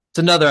It's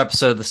another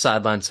episode of the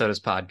Sideline Sodas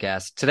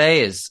podcast.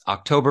 Today is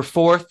October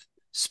 4th.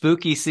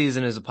 Spooky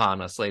season is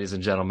upon us, ladies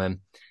and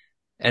gentlemen.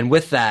 And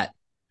with that,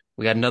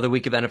 we got another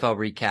week of NFL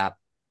recap.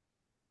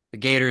 The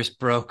Gators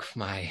broke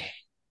my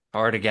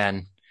heart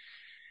again.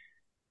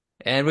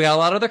 And we got a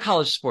lot of other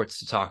college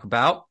sports to talk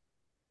about.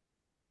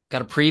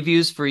 Got a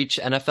previews for each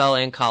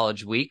NFL and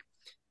college week.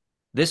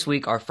 This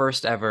week, our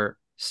first ever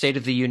State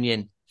of the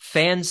Union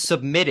fan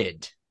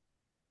submitted.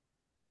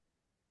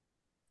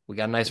 We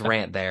got a nice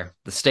rant there.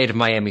 The state of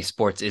Miami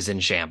sports is in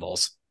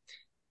shambles.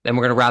 Then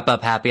we're going to wrap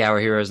up Happy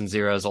Hour Heroes and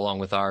Zeros along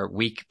with our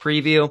week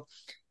preview.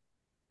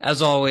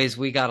 As always,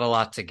 we got a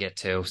lot to get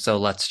to, so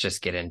let's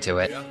just get into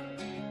it. Yeah.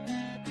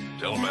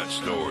 Tell them that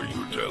story you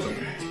were telling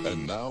me.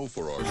 And now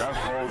for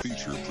our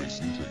feature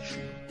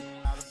presentation.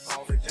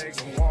 It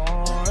takes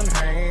one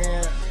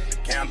hand to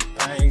count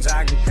the things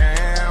I can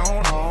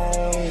count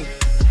on.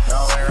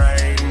 No, there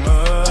ain't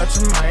much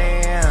a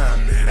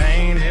man that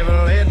ain't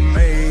ever let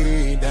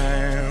me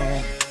down.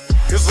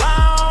 'Cause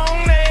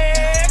long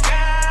neck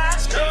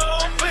eyes,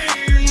 cold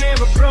fear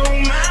never broke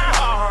my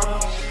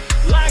heart.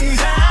 Like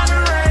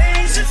diamond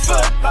rings and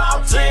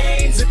football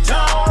teams that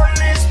tore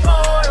this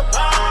boy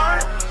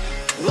apart.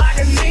 Like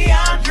a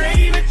neon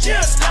dream, it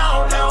just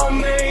dawned on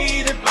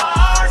me that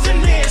bars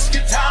in this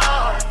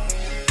guitar.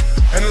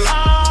 And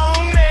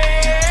long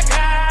neck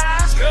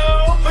eyes,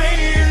 cold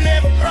fear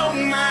never broke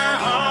my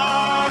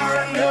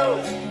heart. No,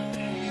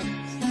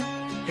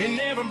 it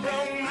never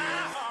broke my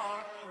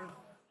heart.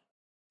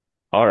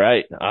 All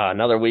right,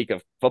 another week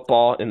of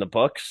football in the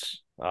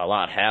books. A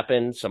lot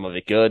happened, some of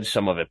it good,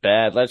 some of it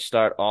bad. Let's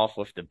start off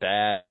with the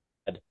bad.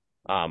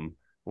 When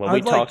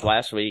we talked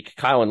last week,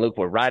 Kyle and Luke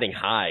were riding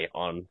high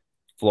on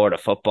Florida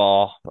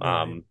football,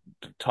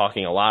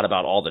 talking a lot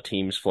about all the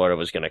teams Florida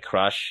was going to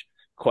crush,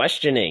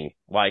 questioning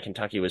why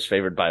Kentucky was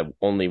favored by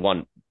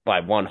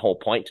one whole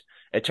point.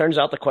 It turns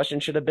out the question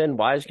should have been,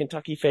 why is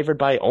Kentucky favored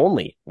by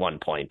only 1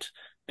 point?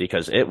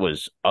 Because it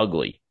was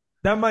ugly.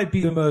 That might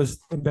be the most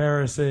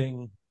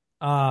embarrassing.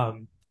 I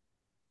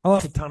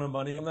lost a ton of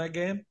money on that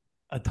game.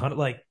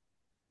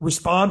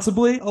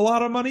 Responsibly a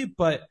lot of money,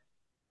 but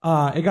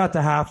it got to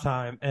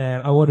halftime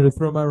and I wanted to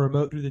throw my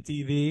remote through the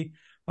TV.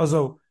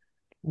 Also,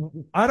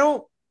 my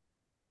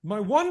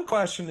one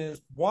question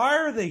is, why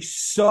are they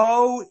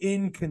so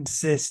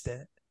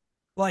inconsistent?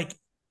 Like,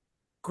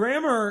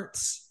 Graham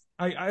Mertz,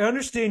 I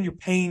understand your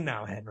pain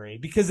now, Henry,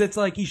 because it's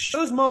like he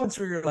shows moments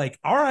where you're like,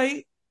 all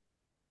right.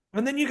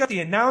 And then you got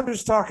the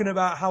announcers talking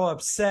about how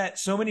upset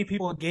so many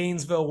people in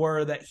Gainesville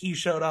were that he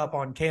showed up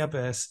on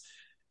campus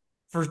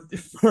for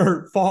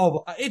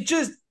fall.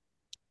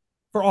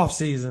 For off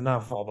season,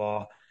 not fall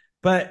ball.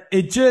 But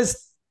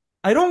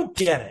I don't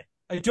get it.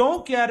 I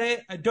don't get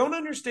it. I don't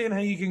understand how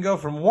you can go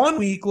from 1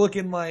 week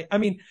looking like,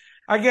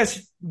 I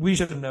guess we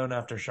should have known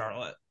after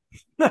Charlotte.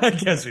 I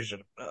guess we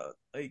should have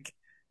known.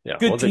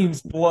 Good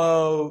teams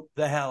blow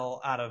the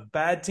hell out of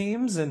bad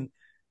teams, and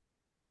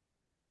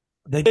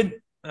they did.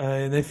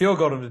 They field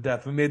goaled them to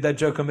death. We made that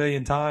joke a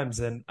million times,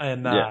 and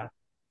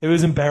it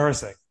was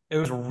embarrassing. It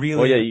was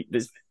really.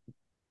 Well,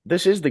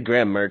 this is the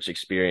Graham Mertz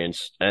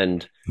experience,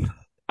 and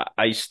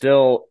I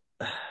still.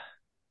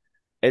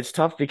 It's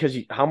tough because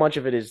how much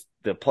of it is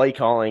the play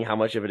calling, how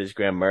much of it is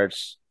Graham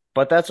Mertz,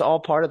 but that's all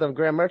part of the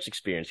Graham Mertz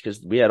experience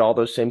because we had all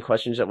those same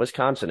questions at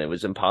Wisconsin. It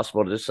was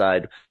impossible to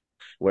decide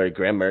where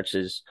Graham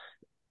Mertz's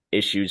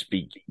issues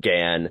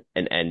began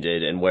and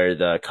ended, and where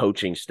the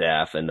coaching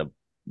staff and the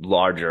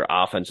larger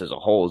offense as a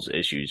whole's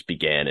issues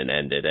began and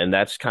ended. And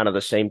that's kind of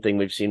the same thing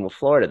we've seen with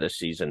Florida this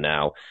season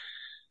now.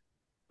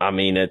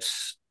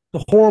 It's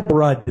the horrible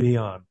ride to be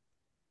on.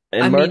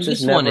 And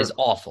this one is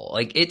awful.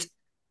 It's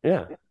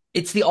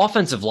the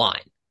offensive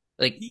line.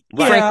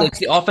 Frankly, it's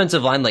the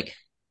offensive line.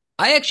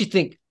 I actually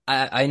think,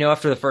 I know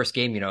after the first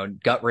game,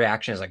 gut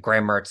reaction is like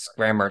Graham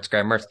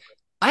Mertz.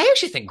 I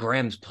actually think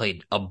Graham's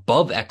played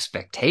above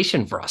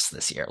expectation for us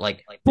this year.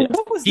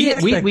 What was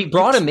we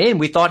brought him in.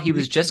 We thought he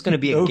was just going to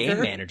be a game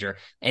manager,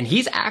 and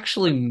he's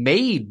actually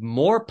made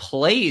more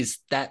plays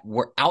that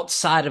were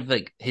outside of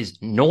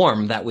his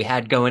norm that we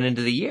had going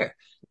into the year.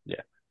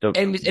 Yeah.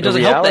 And it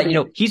doesn't help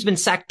that, he's been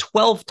sacked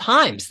 12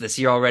 times this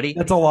year already.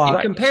 That's a lot.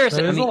 In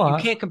comparison, you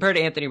can't compare to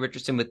Anthony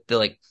Richardson with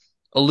the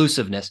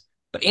elusiveness,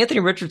 but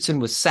Anthony Richardson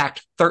was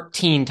sacked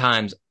 13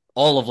 times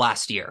all of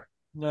last year.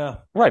 Yeah.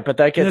 Right, but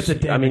that gets,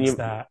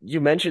 stat.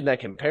 You mentioned that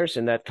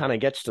comparison, that kind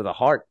of gets to the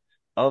heart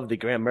of the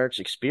Graham Mertz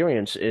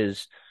experience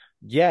is,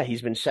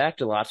 he's been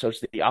sacked a lot, so it's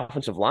the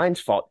offensive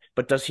line's fault,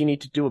 but does he need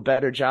to do a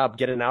better job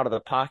getting out of the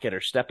pocket or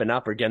stepping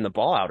up or getting the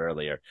ball out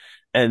earlier?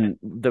 And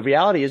the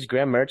reality is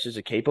Graham Mertz is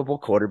a capable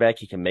quarterback.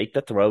 He can make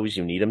the throws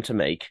you need him to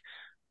make,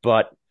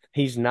 but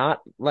he's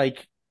not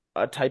like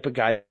a type of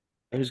guy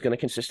who's going to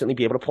consistently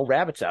be able to pull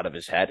rabbits out of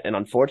his hat. And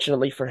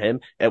unfortunately for him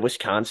at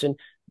Wisconsin,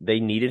 they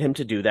needed him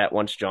to do that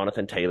once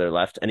Jonathan Taylor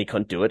left, and he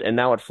couldn't do it. And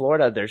now at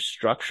Florida, there's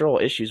structural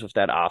issues with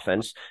that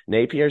offense.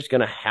 Napier's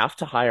going to have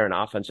to hire an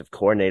offensive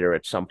coordinator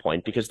at some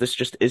point because this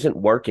just isn't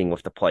working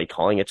with the play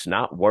calling. It's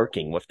not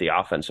working with the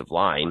offensive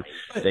line.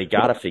 They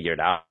got to figure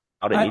it out.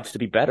 It needs to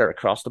be better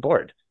across the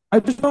board. I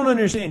just don't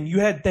understand.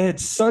 They had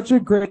such a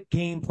great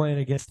game plan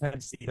against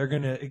Tennessee. They're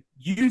gonna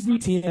use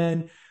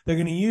ETN. They're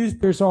gonna use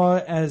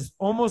Pearsall as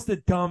almost a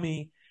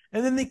dummy,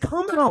 and then they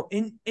come out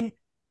and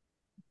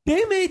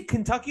they made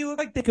Kentucky look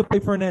like they could play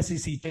for an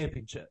SEC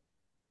championship.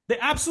 They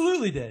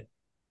absolutely did.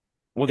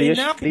 Well,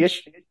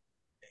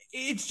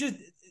 It's just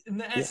in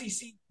the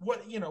SEC,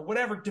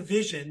 whatever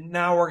division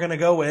now we're gonna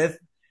go with.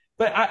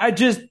 But I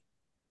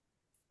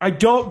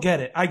don't get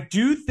it. I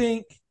do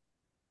think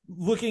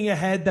looking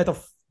ahead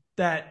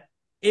that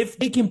if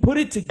they can put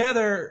it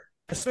together,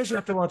 especially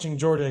after watching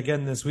Georgia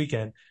again this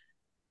weekend,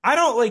 I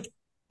don't like.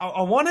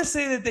 I want to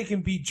say that they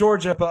can beat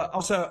Georgia, but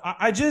also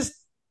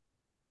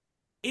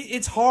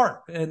it's hard.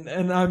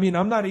 And I mean,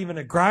 I'm not even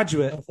a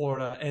graduate of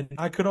Florida, and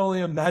I could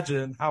only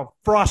imagine how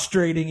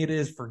frustrating it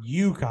is for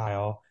you,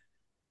 Kyle.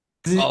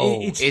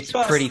 It's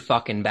pretty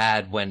fucking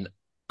bad when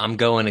I'm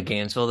going to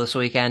Gainesville this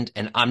weekend,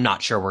 and I'm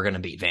not sure we're going to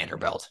beat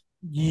Vanderbilt.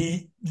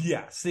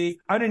 Yeah. See,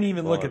 I didn't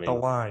even look at the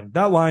line.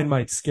 That line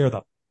might scare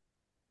the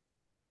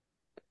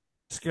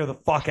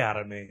fuck out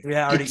of me.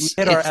 Yeah, it's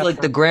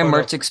like the Graham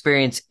Mertz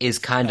experience is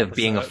kind of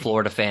being a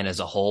Florida fan as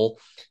a whole,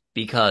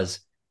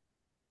 because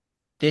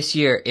this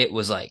year it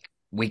was like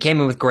we came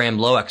in with Graham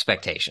low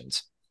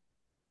expectations.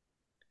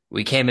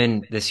 We came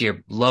in this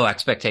year low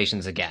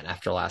expectations again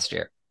after last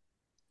year.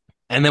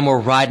 And then we're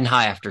riding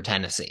high after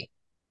Tennessee.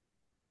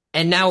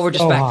 And now we're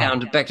just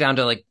back down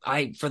to like,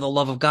 I, for the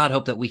love of God,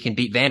 hope that we can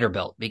beat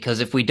Vanderbilt, because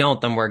if we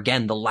don't, then we're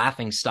again the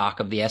laughing stock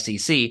of the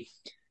SEC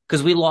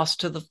because we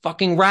lost to the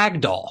fucking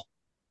ragdoll.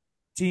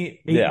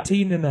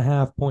 18 and a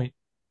half point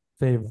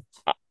favorites.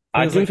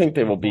 I do think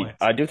they will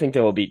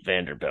beat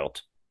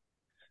Vanderbilt.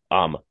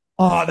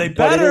 They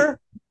better.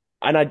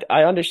 And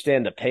I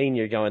understand the pain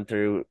you're going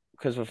through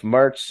because with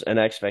Mertz and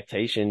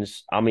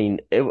expectations, I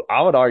mean,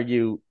 I would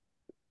argue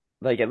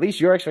like at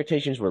least your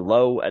expectations were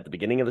low at the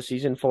beginning of the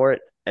season for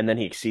it, and then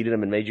he exceeded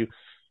them and made you.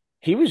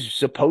 He was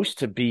supposed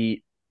to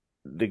be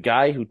the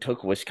guy who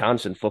took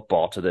Wisconsin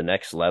football to the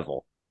next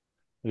level.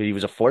 He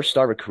was a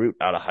 4-star recruit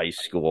out of high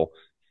school.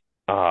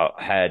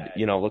 Had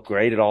looked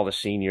great at all the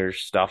senior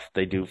stuff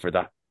they do for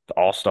the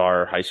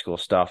all-star high school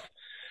stuff.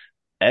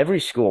 Every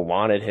school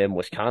wanted him.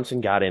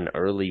 Wisconsin got in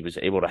early, was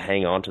able to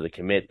hang on to the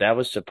commit. He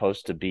was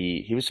supposed to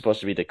be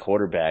the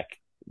quarterback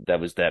that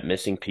was that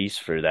missing piece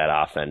for that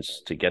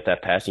offense to get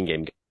that passing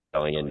game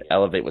going and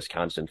elevate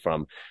Wisconsin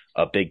from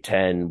a Big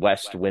Ten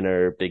West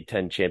winner, Big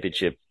Ten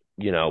championship,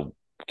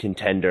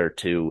 contender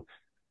to,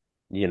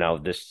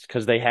 this,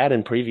 because they had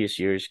in previous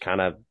years kind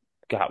of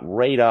got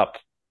right up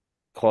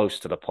close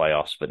to the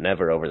playoffs, but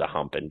never over the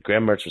hump. And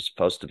Graham Mertz was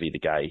supposed to be the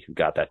guy who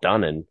got that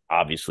done. And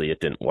obviously it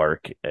didn't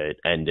work. It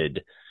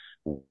ended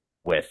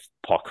with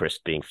Paul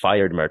Chryst being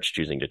fired, Mertz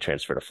choosing to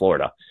transfer to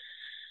Florida.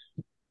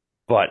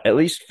 But at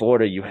least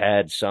Florida, you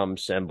had some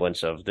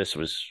semblance of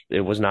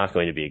it was not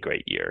going to be a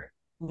great year.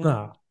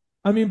 No.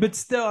 I mean, but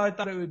still, I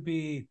thought it would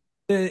be,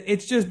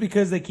 it's just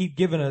because they keep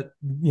giving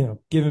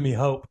me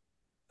hope.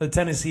 The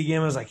Tennessee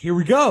game, I was like, here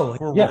we go.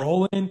 Like, we're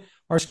rolling.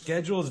 Our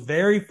schedule is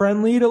very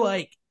friendly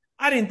to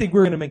I didn't think we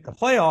were going to make the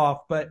playoff,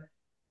 but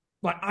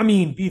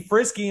be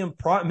frisky and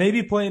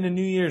maybe playing a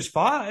New Year's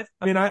 5.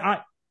 I mean,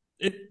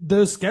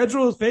 the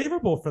schedule is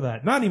favorable for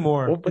that. Not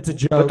anymore. Well, it's a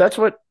joke. But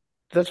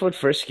that's what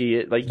frisky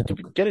is. Like, to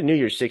get a New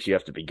Year's 6, you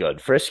have to be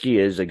good. Frisky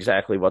is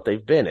exactly what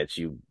they've been. It's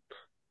you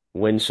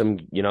win some,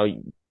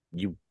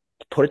 you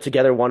put it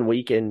together one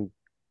week and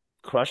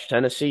crush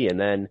Tennessee, and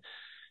then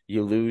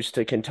you lose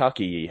to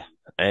Kentucky,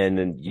 and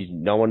then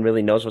no one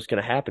really knows what's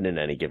going to happen in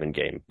any given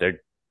game.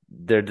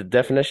 They're the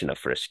definition of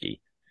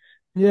frisky.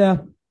 Yeah,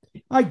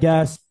 I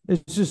guess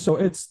it's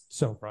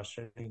so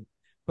frustrating.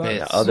 But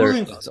it's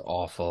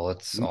awful.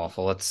 It's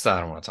awful. I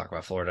don't want to talk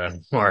about Florida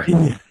anymore.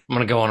 I'm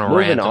going to go on a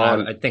rant.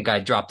 I think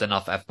I dropped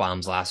enough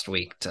F-bombs last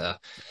week to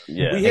we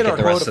hit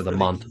the rest of the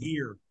month.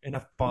 Year in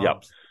F-bombs.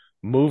 Yep.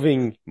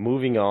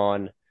 Moving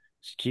on,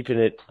 keeping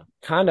it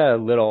kind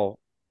of little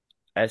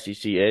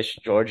SEC-ish.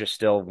 Georgia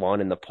still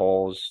won in the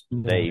polls.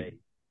 Mm-hmm. They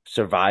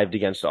survived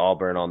against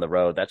Auburn on the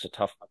road.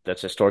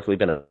 That's historically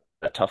been a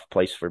tough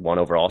place for one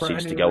overall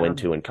seeds to go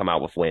into and come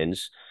out with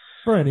wins.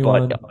 For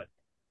anyone. But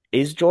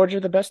is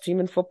Georgia the best team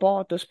in football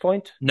at this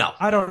point? No,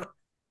 I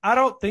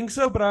don't think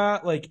so.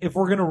 But if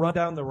we're gonna run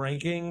down the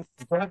ranking,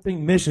 I don't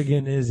think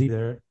Michigan is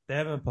either. They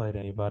haven't played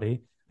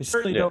anybody. I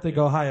certainly don't think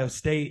Ohio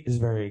State is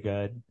very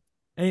good.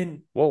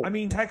 And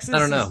Texas. I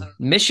don't know.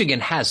 Michigan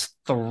has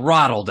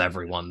throttled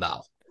everyone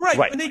though.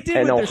 Right. And they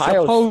did what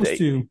they're supposed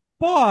to.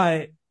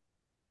 But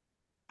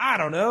I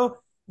don't know.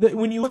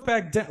 When you look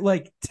back,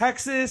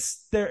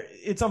 Texas,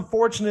 it's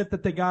unfortunate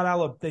that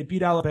they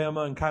beat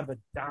Alabama and kind of a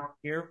down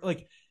year.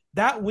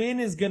 That win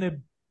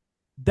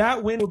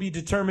will be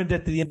determined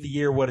at the end of the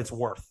year what it's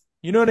worth.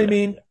 You know what I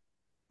mean?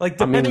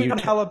 Depending on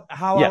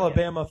how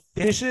Alabama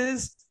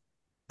finishes,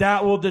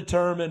 that will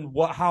determine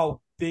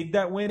how big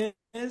that win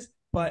is.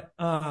 But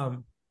I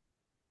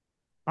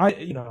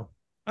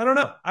don't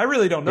know. I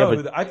really don't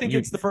know. I think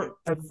it's the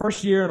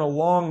first year in a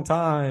long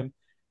time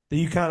that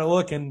you kind of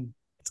look and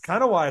it's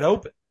kind of wide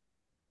open.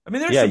 I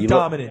mean, there's some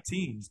dominant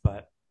teams,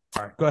 but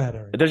All right, go ahead,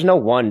 Henry. There's no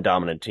one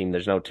dominant team.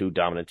 There's no two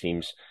dominant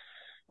teams.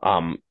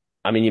 Um,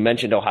 I mean, you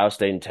mentioned Ohio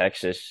State and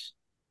Texas.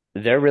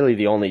 They're really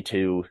the only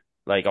two.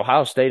 Like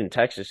Ohio State and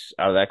Texas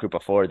out of that group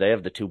of four, they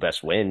have the two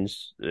best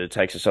wins.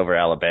 Texas over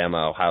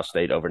Alabama, Ohio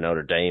State over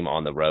Notre Dame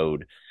on the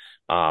road.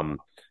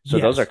 So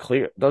those are Yes.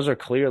 clear. Those are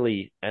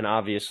clearly and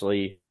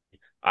obviously.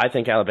 I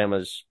think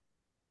Alabama's.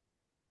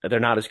 They're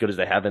not as good as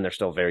they have been. They're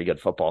still a very good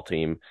football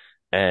team.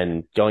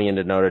 And going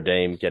into Notre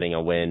Dame, getting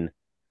a win.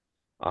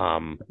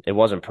 It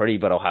wasn't pretty,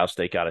 but Ohio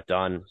State got it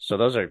done. So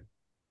those are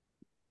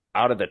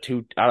out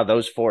of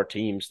those four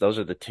teams, those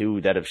are the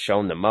two that have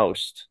shown the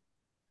most.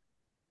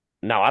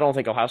 Now, I don't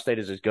think Ohio State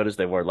is as good as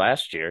they were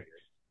last year,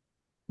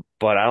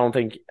 but I don't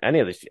think any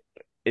of these.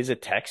 Is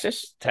it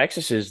Texas?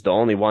 Texas is the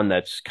only one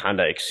that's kind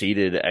of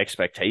exceeded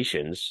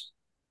expectations.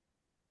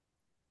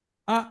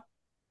 Uh,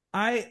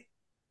 I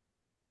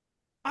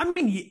I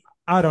mean,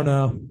 I don't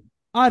know.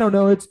 I don't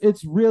know.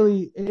 It's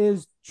really it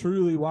is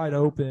truly wide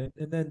open.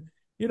 And then,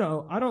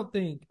 I don't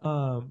think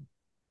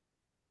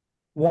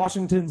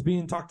Washington's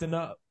being talked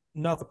enough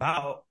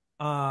about.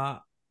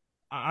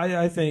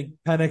 I think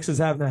Penix is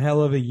having a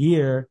hell of a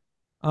year.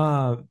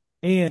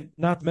 And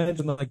not to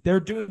mention, like,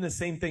 they're doing the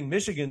same thing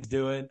Michigan's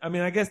doing. I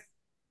mean, I guess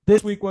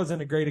this week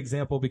wasn't a great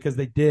example because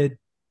they did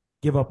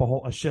give up a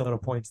shitload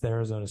of points to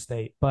Arizona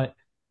State. But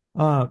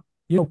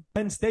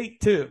Penn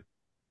State too.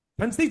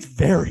 Penn State's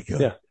very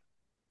good. Yeah.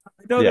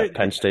 I know Yeah,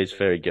 Penn State's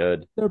very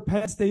good. their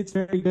Penn State's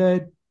very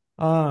good.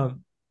 But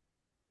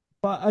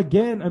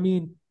again, I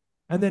mean,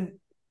 and then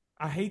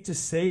I hate to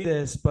say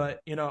this, but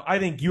I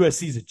think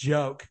USC's a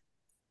joke.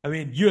 I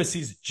mean,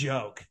 USC's a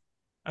joke.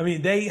 I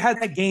mean, they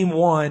had that game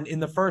won in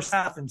the first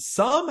half, and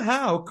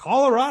somehow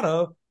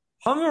Colorado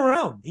hung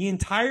around the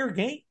entire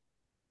game.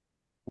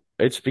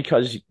 It's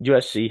because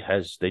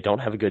they don't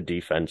have a good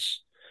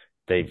defense.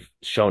 They've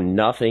shown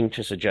nothing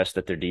to suggest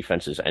that their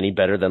defense is any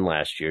better than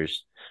last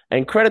year's.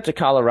 And credit to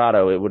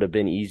Colorado, it would have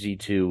been easy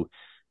to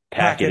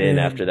pack it in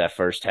after that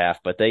first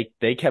half, but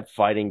they kept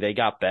fighting. They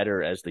got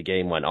better as the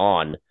game went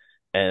on,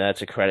 and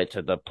that's a credit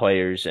to the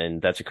players,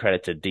 and that's a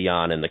credit to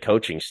Dion and the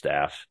coaching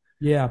staff.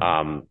 Yeah.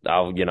 I'm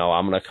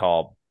gonna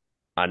call.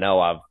 I know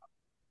I've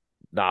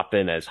not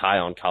been as high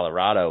on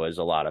Colorado as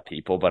a lot of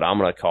people, but I'm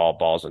gonna call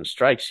balls and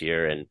strikes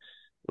here. And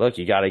look,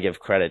 you got to give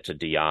credit to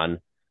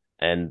Dion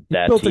and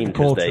that team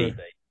because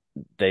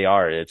they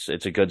are. It's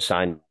a good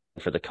sign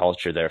for the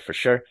culture there for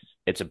sure.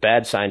 It's a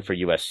bad sign for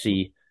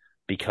USC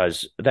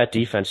because that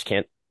defense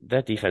can't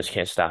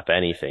stop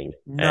anything.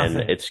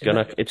 Nothing. And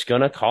it's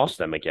gonna cost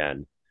them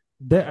again.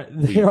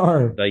 They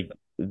are. Like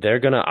they're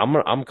gonna.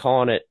 I'm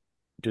calling it.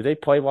 Do they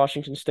play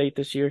Washington State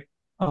this year?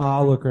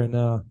 I'll look right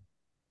now.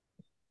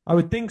 I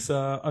would think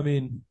so. I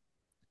mean,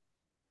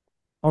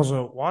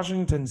 also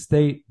Washington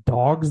State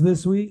dogs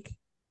this week.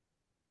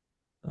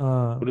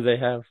 Who do they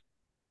have?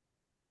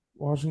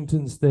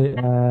 Washington State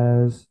has.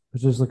 I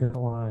was just looking at the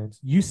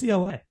lines.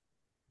 UCLA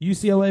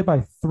by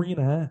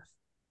 3.5.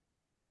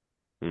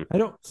 I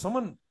don't.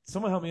 Someone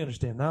help me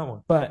understand that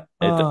one. But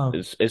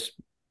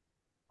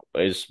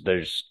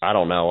there's I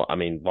don't know. I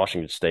mean,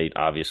 Washington State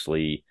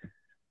obviously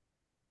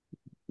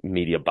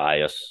media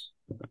bias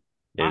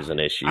is an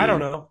issue. I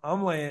don't know.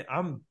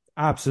 I'm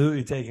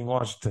absolutely taking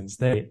Washington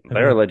State.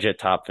 They're a legit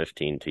top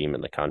 15 team in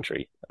the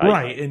country.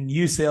 Right, and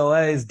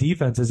UCLA's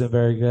defense isn't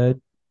very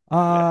good.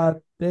 I'm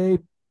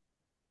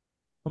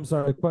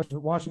sorry,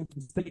 question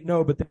Washington State,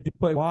 no, but they do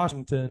play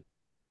Washington.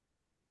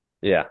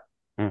 Yeah.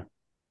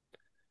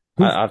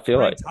 I feel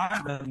like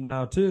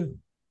now too.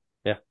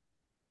 Yeah.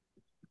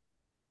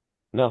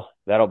 No,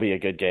 that'll be a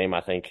good game.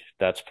 I think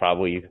that's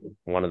probably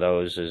one of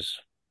those is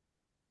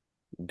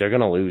they're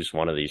going to lose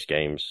one of these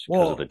games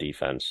because of the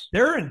defense.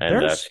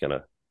 That's going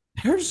to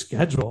their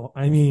schedule.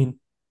 I mean,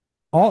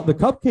 all the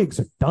cupcakes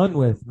are done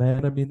with,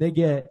 man. I mean, they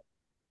get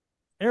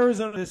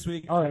Arizona this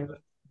week. All right.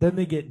 Then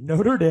they get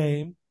Notre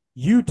Dame,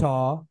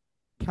 Utah,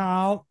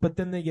 Cal, but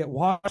then they get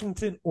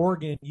Washington,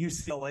 Oregon,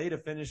 UCLA to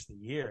finish the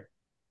year.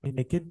 I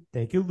mean,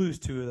 they could lose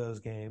two of those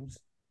games.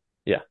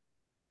 Yeah.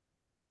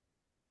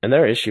 And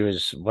their issue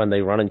is when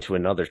they run into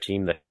another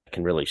team that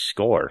can really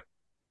score.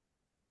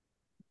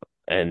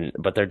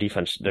 But their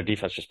defense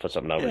just puts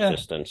up no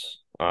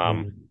resistance. I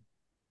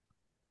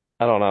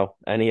don't know.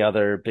 Any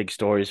other big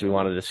stories we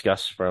want to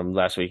discuss from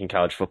last week in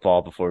college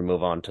football before we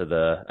move on to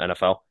the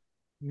NFL?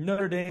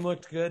 Notre Dame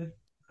looked good.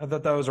 I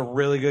thought that was a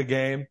really good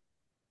game.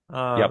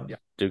 Yep.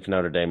 Duke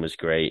Notre Dame was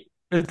great.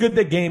 It's good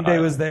that game day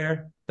was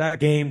there. That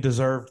game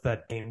deserved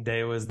that game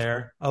day was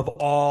there of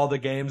all the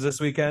games this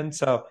weekend.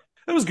 So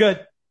it was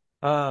good.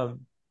 I'm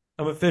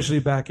officially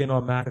back in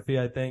on McAfee,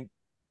 I think.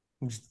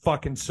 He's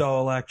fucking so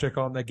electric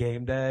on the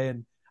game day.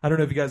 And I don't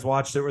know if you guys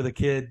watched it where the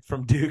kid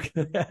from Duke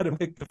had to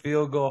make the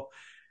field goal.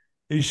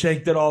 He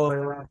shanked it all the way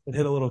around and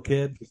hit a little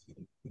kid.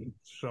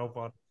 So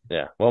fun.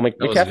 Yeah. Well,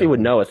 McAfee would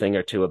know a thing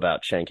or two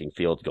about shanking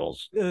field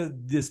goals.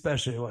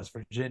 Especially in West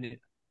Virginia.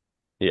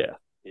 Yeah.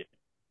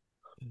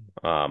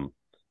 All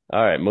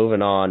right,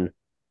 moving on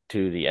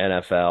to the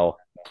NFL.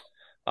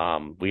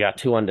 We got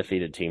two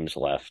undefeated teams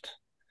left.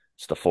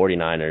 It's the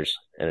 49ers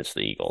and it's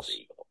the Eagles.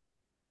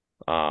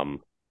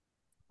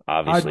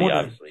 Obviously,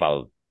 I've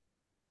followed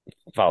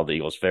the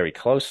Eagles very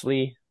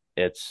closely.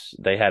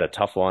 They had a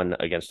tough one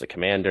against the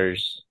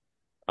Commanders.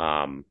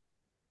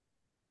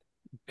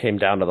 Came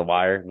down to the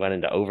wire, went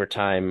into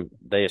overtime.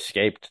 They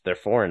escaped. They're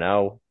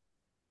 4-0.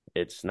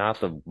 It's not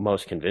the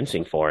most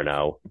convincing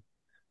 4-0.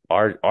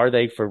 Are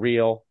they for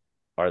real?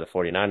 Are the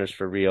 49ers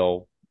for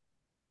real?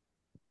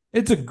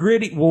 It's a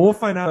gritty. Well, we'll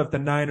find out if the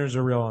Niners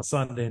are real on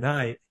Sunday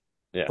night.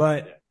 Yeah.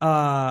 But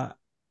I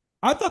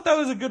thought that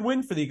was a good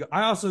win for the Eagles.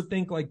 I also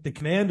think like the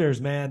Commanders,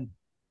 man.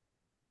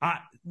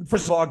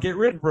 First of all, get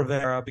rid of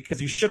Rivera because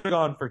he should have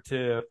gone for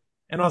 2.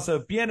 And also,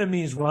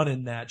 Bieniemy's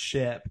running that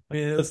ship. I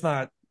mean, let's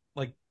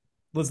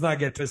not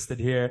get twisted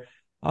here.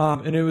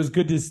 And it was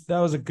good that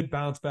was a good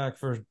bounce back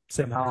for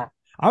Sam Howell.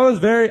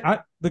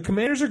 The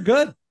Commanders are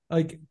good.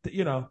 Like,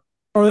 you know,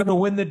 are they going to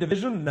win the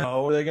division?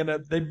 No. Are they going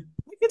to,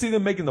 we can see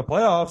them making the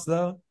playoffs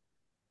though.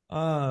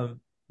 On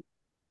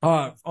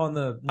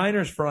the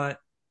Niners front,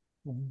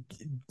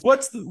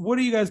 what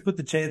do you guys put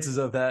the chances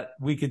of that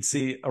we could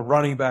see a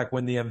running back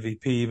win the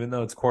MVP, even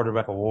though it's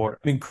quarterback award?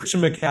 I mean,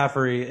 Christian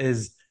McCaffrey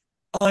is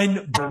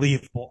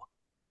unbelievable.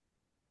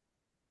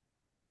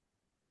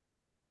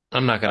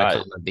 I'm not going to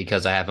comment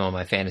because I have him on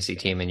my fantasy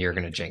team and you're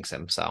going to jinx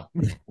him. So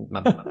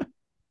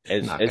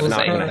it's not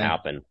going to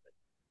happen.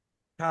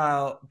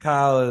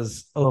 Kyle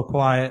is a little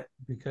quiet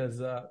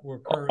because we're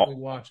currently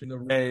watching the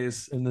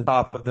Rays in the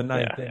top of the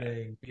ninth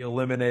inning be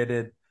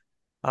eliminated.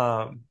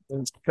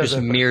 Just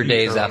mere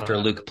days after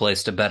Luke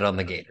placed a bet on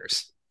the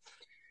Gators.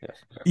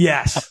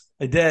 Yes,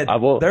 I did.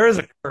 There is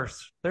a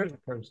curse. There's a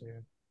curse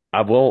here.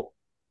 I will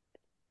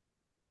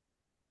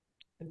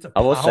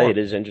say it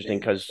is interesting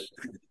because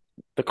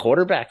the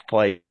quarterback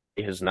play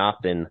has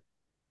not been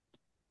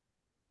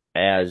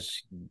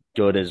as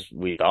good as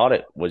we thought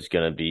it was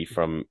going to be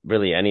from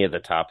really any of the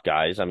top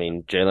guys. I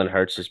mean, Jalen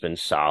Hurts has been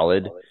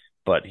solid,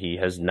 but he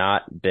has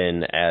not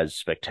been as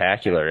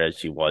spectacular as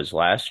he was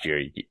last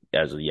year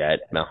as of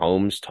yet.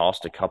 Mahomes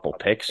tossed a couple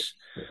picks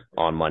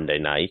on Monday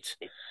night.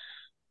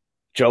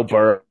 Joe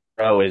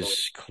Burrow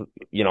is,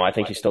 I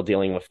think he's still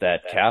dealing with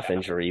that calf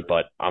injury,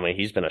 but I mean,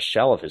 he's been a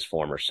shell of his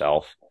former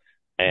self.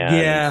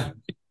 And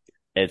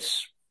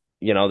it's,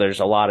 there's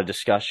a lot of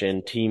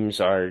discussion.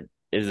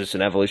 Is this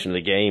an evolution of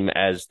the game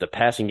as the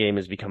passing game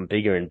has become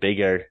bigger and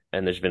bigger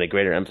and there's been a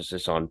greater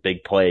emphasis on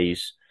big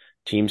plays?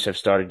 Teams have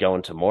started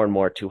going to more and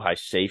more too high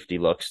safety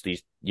looks.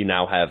 You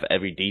now have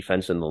every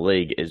defense in the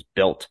league is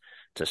built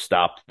to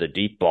stop the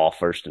deep ball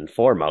first and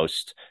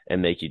foremost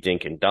and make you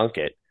dink and dunk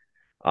it.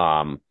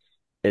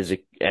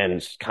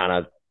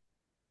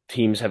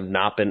 Teams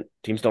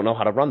don't know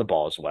how to run the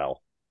ball as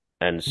well.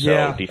 And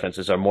so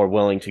defenses are more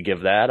willing to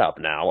give that up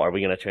now. Are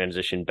we going to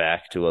transition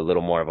back to a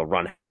little more of a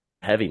run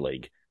heavy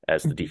league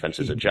as the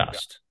defenses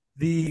adjust?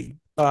 The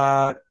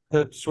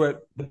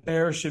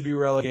Bears should be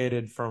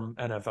relegated from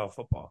NFL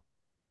football.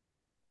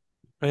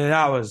 I mean,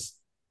 that was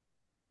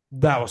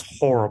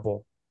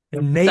horrible.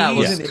 And that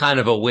was kind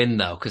of a win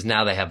though, because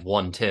now they have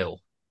 1-2.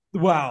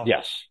 Wow.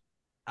 Yes.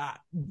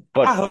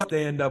 But I hope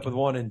they end up with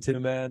 1 and 2,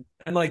 man.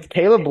 And like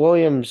Caleb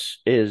Williams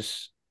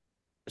is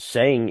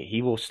saying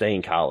he will stay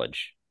in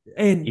college.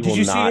 And did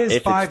you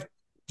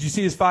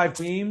see his 5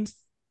 teams?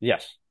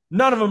 Yes.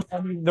 None of them.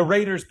 I mean, the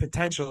Raiders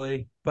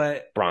potentially,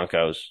 but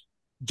Broncos,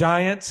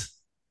 Giants.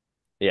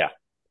 Yeah,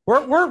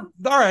 we're all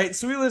right.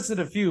 So we listed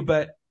a few,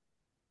 but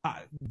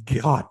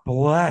God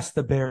bless,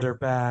 the Bears are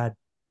bad.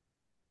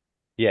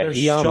 Yeah, they're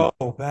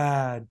so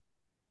bad.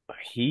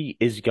 He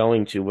is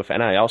going to with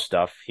NIL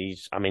stuff.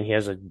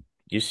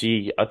 You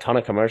see a ton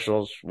of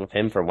commercials with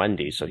him for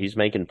Wendy's, so he's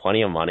making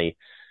plenty of money.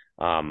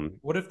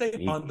 What if they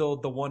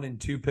bundled the 1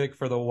 and 2 pick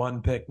for the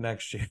 1 pick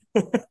next year?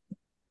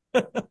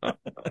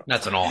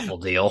 That's an awful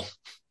deal.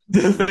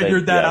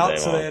 Figured that out,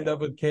 so they end up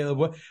with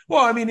Caleb.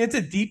 Well, I mean, it's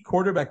a deep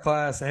quarterback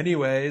class,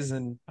 anyways,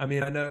 and I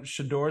mean, I know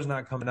Shador's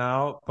not coming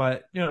out,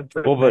 but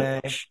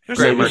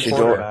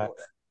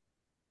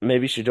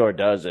maybe Shador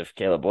does if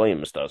Caleb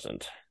Williams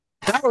doesn't.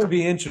 That would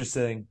be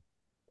interesting.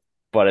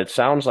 But it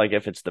sounds like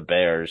if it's the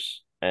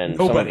Bears, and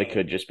some of it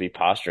could just be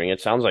posturing,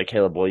 it sounds like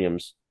Caleb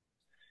Williams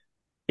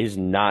is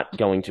not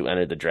going to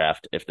enter the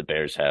draft if the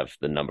Bears have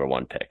the number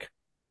 1 pick.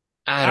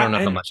 I don't know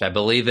how much I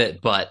believe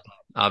it, but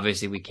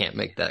obviously we can't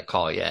make that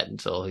call yet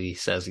until he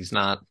says he's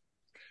not.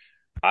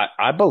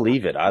 I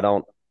believe it. I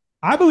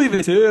believe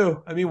it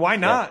too. I mean, why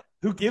not?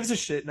 Yeah. Who gives a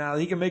shit now?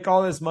 He can make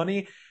all this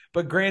money.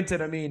 But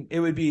granted, I mean, it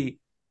would be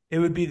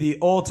the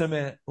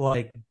ultimate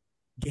like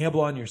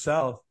gamble on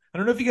yourself. I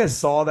don't know if you guys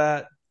saw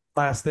that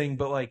last thing,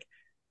 but like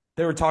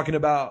they were talking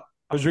about,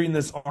 I was reading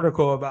this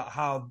article about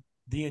how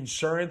the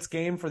insurance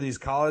game for these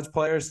college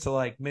players to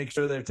like make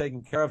sure they're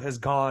taken care of has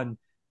gone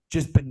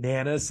just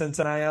bananas since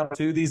NIL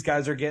too. These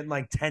guys are getting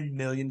like $10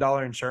 million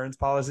insurance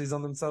policies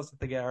on themselves if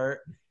they get hurt.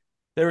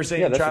 They were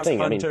saying Travis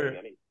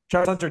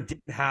Hunter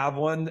didn't have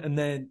one, and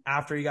then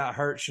after he got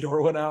hurt,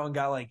 Shador went out and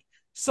got like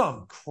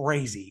some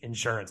crazy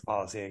insurance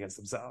policy against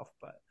himself.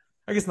 But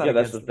I guess not. Yeah,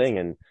 that's the thing.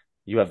 And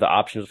you have the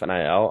options with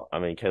NIL. I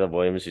mean, Caleb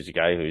Williams, he's a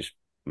guy who's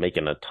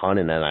making a ton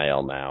in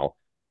NIL now.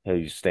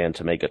 He'll stand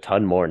to make a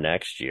ton more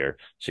next year.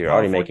 So you're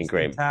already making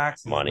California great state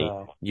taxes, money.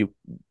 though.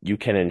 You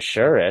can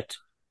insure it,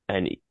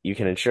 and you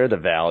can insure the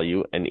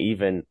value, and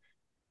even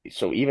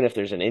if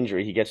there's an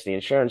injury, he gets the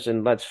insurance.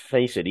 And let's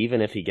face it,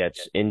 even if he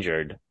gets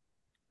injured,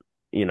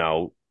 you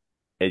know,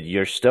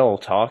 you're still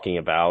talking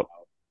about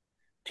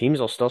teams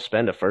will still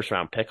spend a first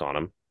round pick on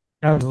him.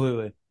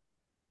 Absolutely.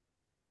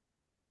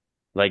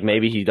 Like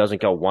maybe he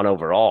doesn't go one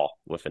overall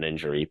with an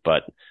injury,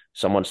 but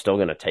someone's still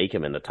going to take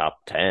him in the top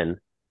 10.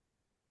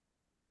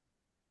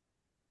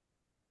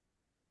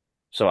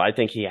 So I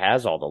think he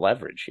has all the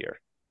leverage here.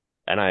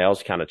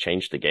 NIL's kind of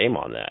changed the game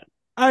on that.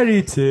 I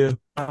do too.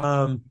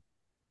 I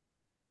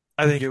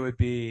think it would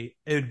be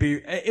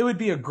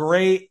a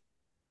great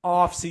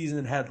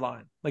off-season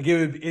headline. Like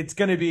it's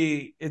gonna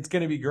be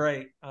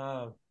great.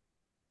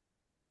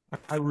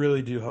 I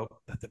really do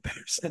hope that the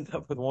Bears end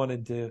up with 1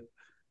 and 2.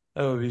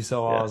 That would be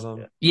so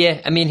awesome.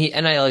 Yeah, I mean,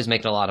 NIL is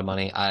making a lot of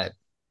money.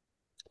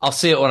 I'll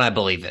see it when I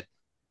believe it.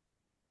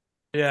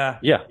 Yeah.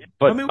 Yeah,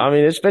 but I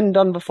mean it's been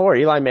done before.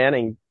 Eli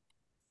Manning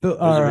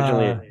was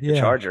originally a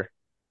Charger.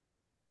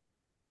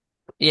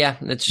 Yeah,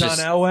 it's John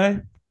just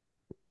Elway.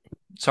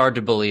 it's hard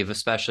to believe,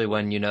 especially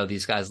when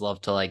these guys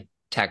love to like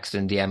text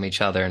and DM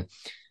each other, and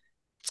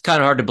it's kind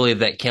of hard to believe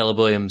that Caleb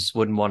Williams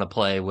wouldn't want to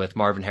play with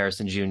Marvin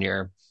Harrison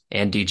Jr.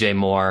 and DJ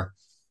Moore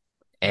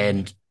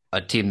and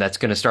a team that's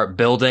going to start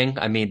building.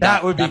 I mean,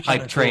 that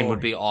hype train would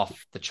be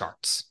off the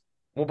charts.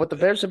 Well, but the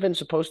Bears have been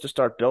supposed to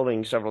start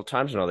building several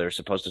times now. They were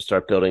supposed to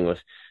start building with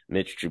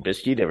Mitch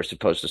Trubisky. They were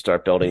supposed to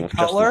start building with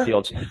Justin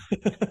Fields.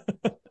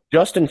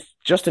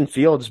 Justin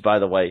Fields, by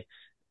the way,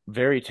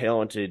 very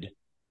talented.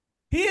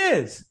 He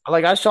is.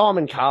 Like I saw him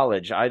in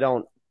college.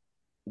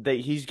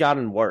 He's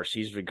gotten worse.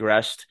 He's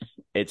regressed.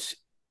 It's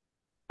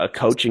a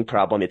coaching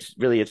problem. It's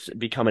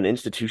become an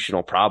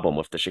institutional problem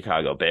with the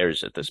Chicago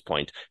Bears at this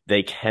point.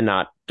 They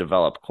cannot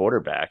develop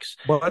quarterbacks.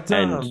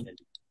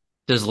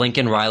 Does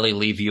Lincoln Riley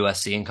leave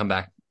USC and come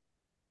back?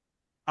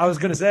 I was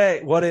going to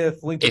say, what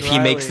if he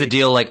makes the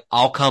deal like,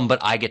 I'll come, but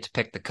I get to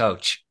pick the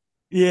coach?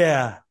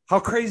 Yeah. How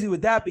crazy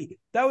would that be?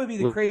 That would be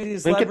the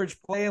craziest leverage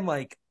play in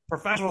like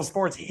professional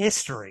sports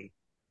history.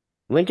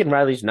 Lincoln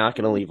Riley's not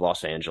going to leave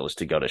Los Angeles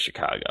to go to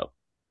Chicago.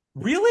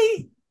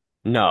 Really?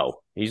 No,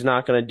 he's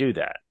not going to do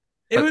that.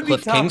 It would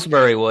Cliff be tough.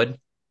 Kingsbury would.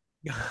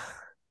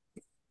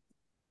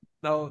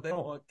 No, they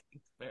don't want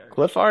Kingsbury.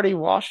 Cliff already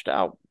washed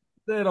out.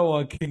 They don't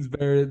want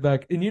Kingsbury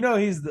back. And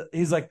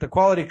he's like the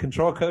quality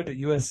control coach at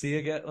USC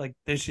again, like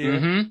this year.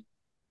 Mm-hmm.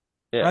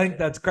 Yeah. I think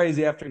that's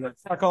crazy after like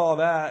fuck all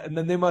that. And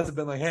then they must have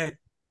been like, hey,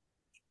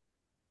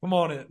 come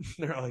on in.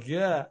 They're like,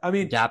 yeah. I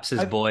mean, daps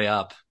his boy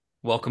up.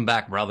 Welcome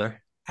back,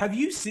 brother. Have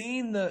you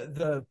seen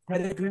the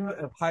pedigree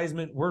of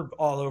Heisman? We're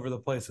all over the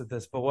place with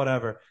this, but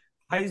whatever.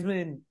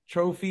 Heisman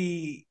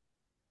Trophy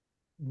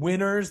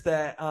winners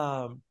that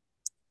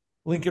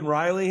Lincoln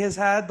Riley has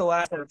had the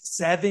last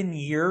 7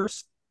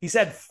 years. He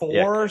said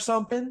 4 or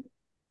something.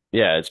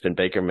 Yeah, it's been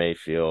Baker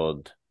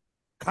Mayfield,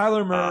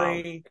 Kyler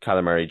Murray,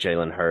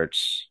 Jalen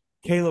Hurts,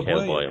 Caleb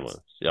Williams.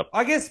 Yep.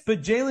 I guess,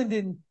 but Jalen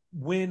didn't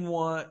win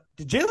one.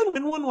 Did Jalen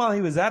win one while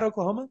he was at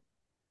Oklahoma?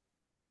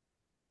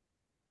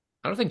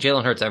 I don't think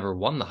Jalen Hurts ever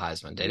won the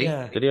Heisman, did he?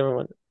 Yeah. Did he ever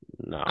win?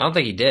 No. I don't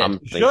think he did.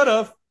 Should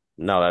have.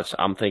 No,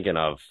 I'm thinking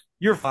of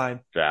You're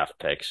fine. Draft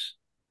picks.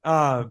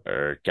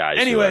 Or guys.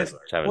 Anyways,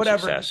 having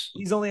whatever. Success.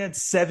 He's only had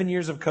 7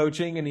 years of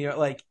coaching,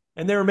 and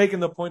and they were making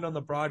the point on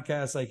the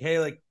broadcast, like, hey,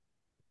 like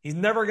he's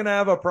never gonna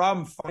have a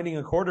problem finding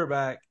a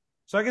quarterback.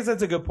 So I guess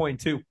that's a good point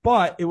too.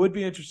 But it would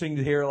be interesting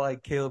to hear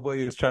like Caleb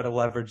Williams try to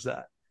leverage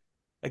that.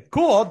 Like,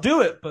 cool, I'll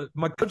do it, but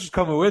my coach is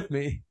coming with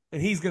me,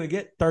 and he's gonna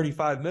get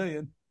 $35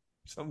 million,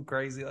 something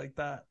crazy like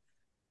that.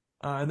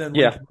 And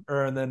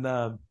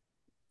then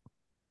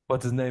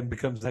what's his name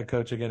becomes head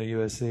coach again at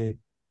USC.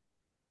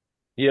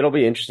 Yeah, it'll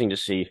be interesting to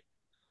see.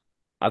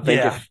 I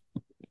think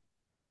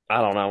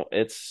I don't know.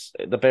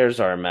 The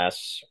Bears are a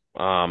mess.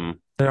 They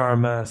are a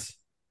mess.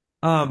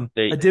 I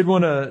did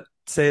want to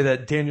say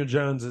that Daniel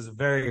Jones is a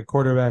very good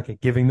quarterback at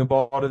giving the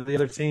ball to the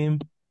other team.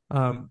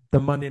 The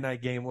Monday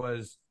night game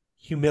was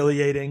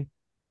humiliating,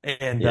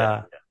 and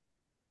that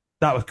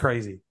was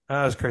crazy.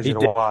 That was crazy to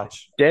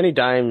watch. Danny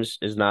Dimes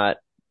is not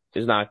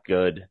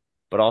good,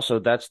 but also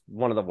that's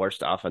one of the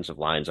worst offensive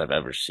lines I've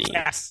ever seen.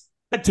 Yes,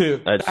 that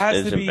too. That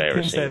has to be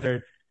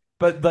considered.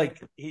 But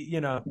like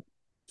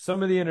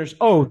some of the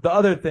the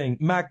other thing,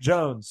 Mac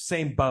Jones,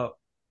 same boat.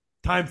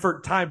 Time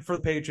for the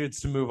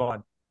Patriots to move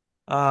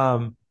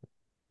on.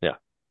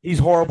 He's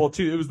horrible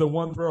too. It was the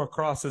one throw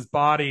across his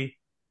body,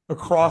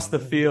 across the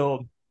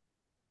field,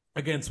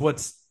 against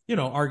what's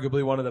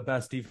arguably one of the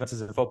best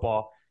defenses in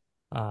football.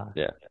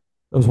 It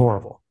was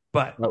horrible.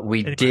 But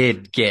we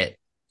did get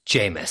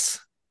Jameis.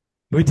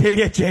 We did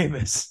get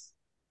Jameis.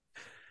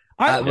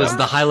 That was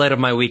the highlight of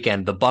my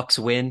weekend. The Bucks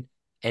win,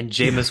 and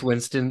Jameis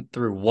Winston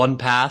threw one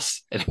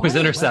pass, and it was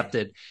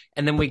intercepted.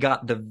 And then we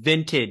got the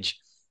vintage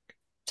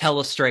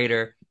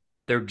telestrator.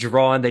 They're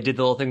drawing. They did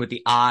the little thing with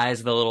the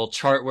eyes, the little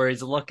chart where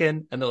he's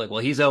looking, and they're like, well,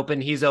 he's open,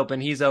 he's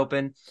open, he's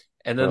open.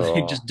 And then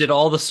they just did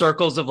all the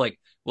circles of like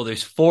Well,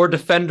 there's 4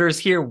 defenders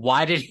here.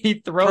 Why did he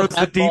throw Throws the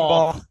that deep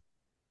ball? ball.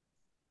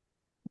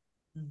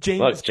 Look,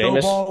 James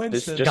Jameis Ball is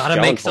Winston. just Gotta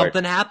going make for it.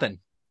 something happen.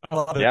 I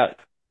love it. Yeah.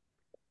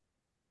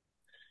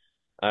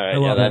 All I right.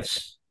 love Yeah,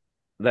 it.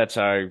 that's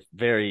our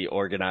very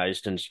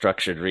organized and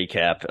structured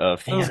recap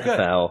of the That was good.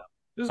 NFL.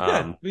 It was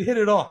good. We hit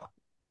it all.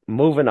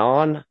 Moving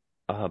on,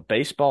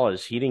 baseball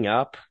is heating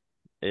up.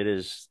 It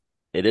is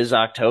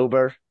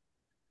October.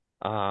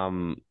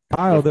 Kyle,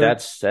 With there-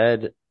 that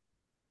said,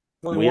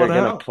 Only we are one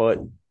gonna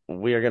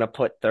out.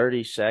 put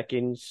 30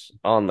 seconds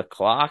on the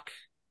clock,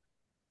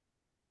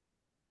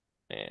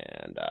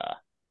 and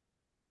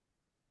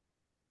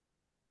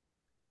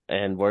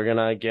we're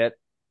gonna get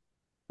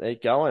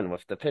it going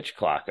with the pitch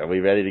clock. Are we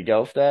ready to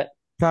go with that?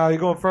 Kyle, you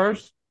going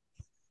first?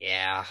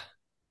 Yeah.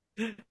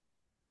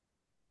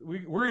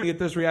 We're gonna get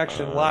this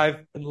reaction Uh,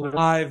 live in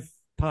live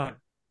time.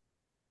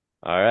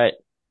 All right.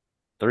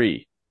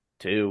 3,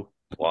 2,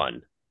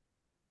 1.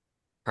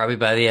 Probably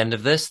by the end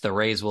of this, the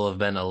Rays will have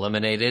been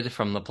eliminated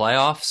from the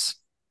playoffs.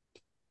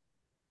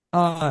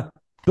 I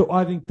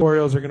think the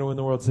Orioles are gonna win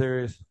the World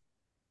Series.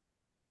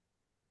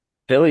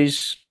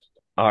 Phillies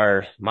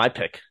are my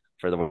pick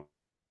for the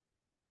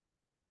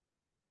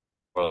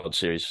World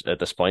Series at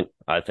this point.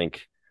 I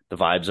think the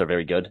vibes are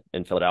very good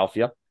in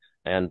Philadelphia,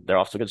 and they're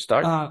off to a good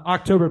start.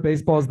 October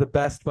baseball is the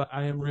best, but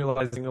I am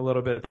realizing a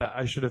little bit that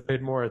I should have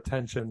paid more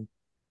attention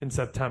in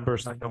September,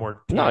 so I know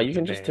more. No, you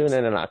can just tune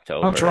in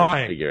October I'm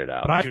trying, and figure it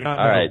out. but I do not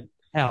All know. right,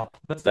 Hell,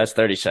 that's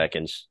 30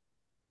 seconds.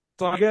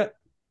 all I get.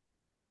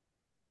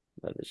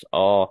 That is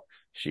all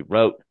she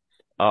wrote.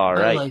 All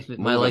right.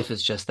 My life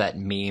is just that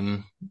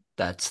meme.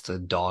 That's the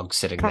dog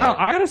sitting Kyle,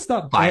 there, I gotta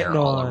stop fire betting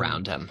all on.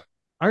 around him.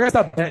 I gotta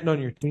stop betting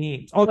on your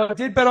teams. Although I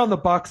did bet on the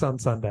Bucks on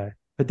Sunday.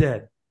 I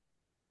did.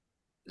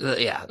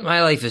 Yeah,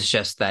 my life is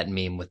just that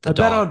meme with the I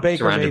bet dog on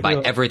Baker surrounded by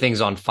Mayfield. everything's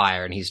on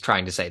fire, and he's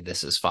trying to say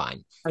this is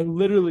fine. I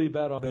literally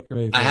bet on Baker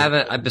Mayfield. I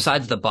haven't.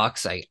 Besides the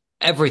Bucks,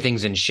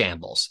 everything's in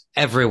shambles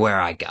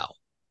everywhere I go.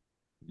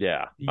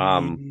 Yeah.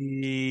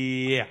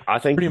 Yeah. I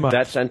think Pretty much.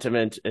 that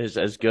sentiment is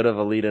as good of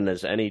a lead-in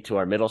as any to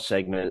our middle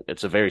segment.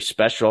 It's a very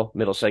special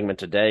middle segment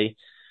today.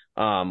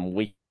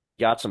 We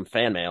got some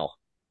fan mail,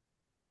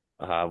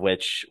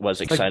 which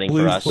was exciting for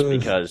Blue's us Clues.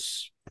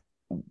 because,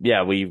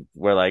 yeah, we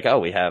were like, oh,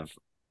 we have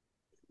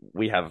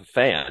a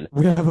fan.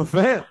 We have a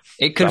fan.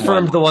 It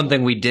confirmed the one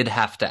thing we did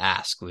have to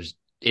ask was,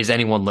 is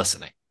anyone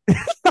listening?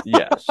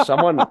 Yeah,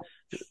 someone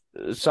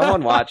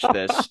watched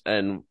this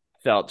and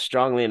felt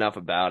strongly enough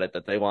about it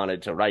that they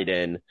wanted to write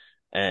in,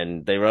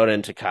 and they wrote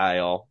into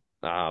Kyle,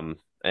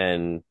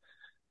 and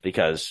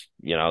because,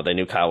 they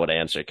knew Kyle would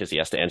answer because he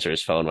has to answer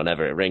his phone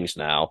whenever it rings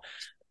now.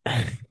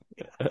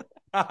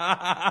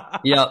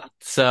 Yep.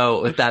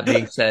 So with that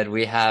being said,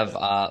 we have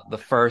the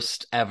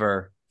first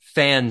ever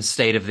fan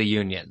State of the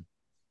Union.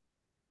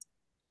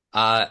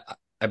 I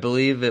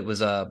believe it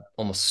was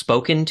almost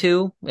spoken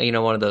to,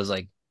 one of those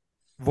like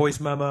Voice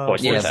memo.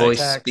 Voice voice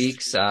text.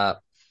 speaks.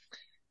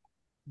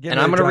 Getting and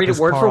I'm ready gonna read drop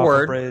it word his for car off a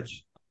word.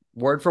 bridge.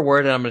 Word for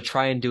word, and I'm going to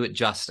try and do it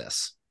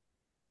justice.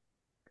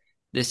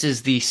 This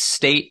is the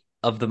state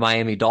of the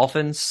Miami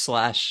Dolphins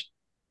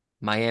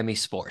 / Miami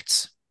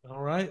sports.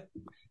 All right.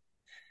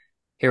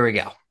 Here we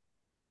go.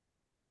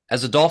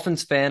 As a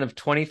Dolphins fan of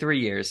 23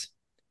 years,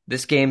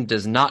 this game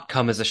does not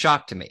come as a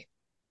shock to me.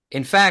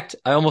 In fact,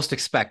 I almost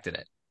expected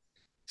it.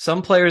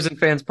 Some players and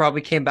fans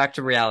probably came back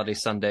to reality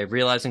Sunday,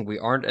 realizing we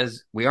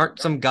aren't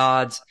some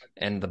gods,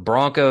 and the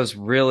Broncos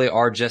really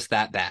are just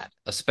that bad,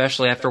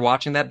 especially after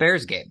watching that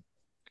Bears game.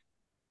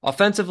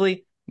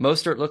 Offensively,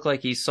 Mostert looked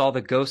like he saw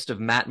the ghost of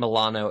Matt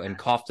Milano and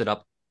coughed it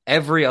up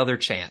every other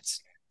chance.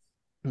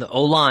 The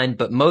O-line,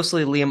 but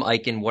mostly Liam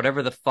Eichen,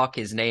 whatever the fuck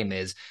his name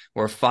is,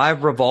 were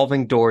 5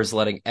 revolving doors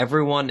letting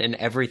everyone and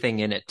everything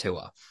in at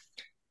Tua.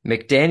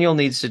 McDaniel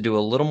needs to do a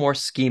little more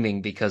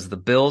scheming because the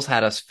Bills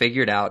had us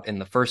figured out in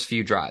the first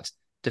few drives.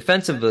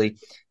 Defensively,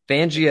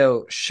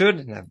 Fangio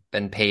should have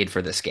been paid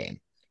for this game.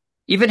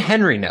 Even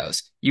Henry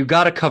knows, you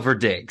gotta cover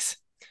Diggs.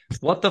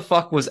 What the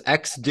fuck was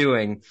X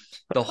doing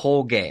the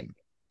whole game?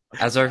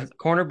 As our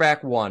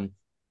cornerback 1,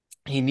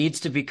 he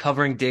needs to be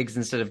covering Diggs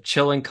instead of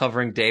chilling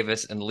covering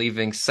Davis and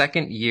leaving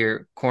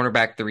second-year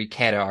cornerback 3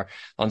 Kadar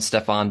on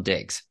Stephon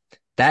Diggs.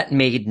 That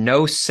made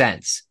no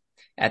sense.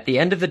 At the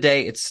end of the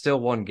day, it's still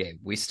one game.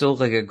 We still look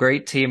like a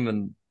great team,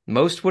 and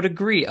most would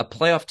agree a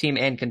playoff team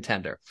and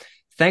contender.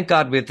 Thank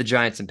God we have the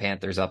Giants and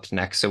Panthers up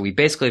next, so we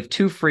basically have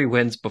 2 free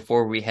wins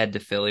before we head to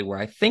Philly, where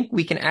I think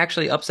we can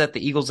actually upset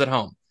the Eagles at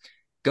home.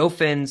 Go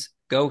Fins,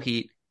 go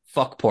Heat,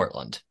 fuck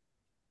Portland.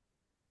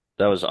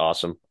 That was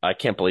awesome. I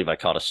can't believe I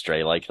caught a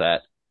stray like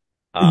that.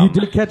 You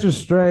did catch a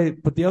stray,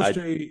 but the other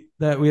stray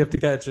that we have to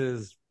catch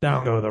is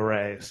down go the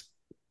Rays.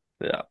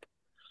 Yeah.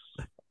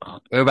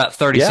 We're about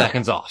 30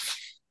 seconds off.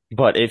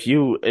 But if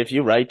you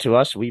write to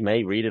us, we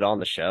may read it on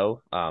the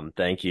show.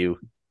 Thank you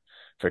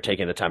for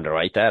taking the time to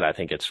write that. I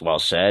think it's well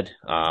said.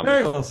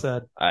 Very well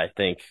said. I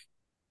think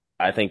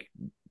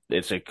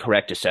it's a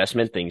correct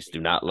assessment. Things do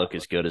not look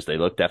as good as they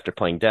looked after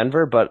playing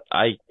Denver, but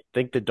I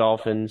think the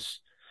Dolphins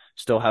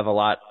still have a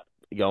lot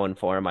going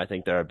for them. I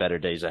think there are better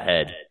days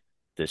ahead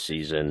this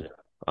season.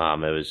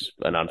 It was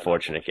an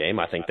unfortunate game.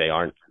 I think they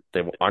aren't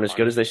as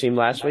good as they seemed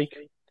last week.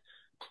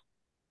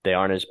 They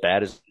aren't as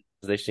bad as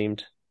they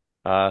seemed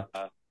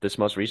this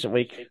most recent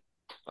week.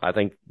 I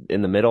think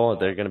in the middle,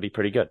 they're going to be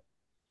pretty good.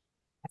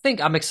 I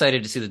think I'm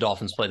excited to see the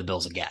Dolphins play the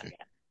Bills again.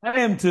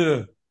 I am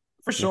too,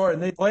 for sure.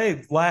 And they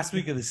played last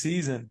week of the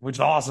season, which is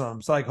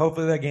awesome. So, like,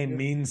 hopefully that game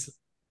means,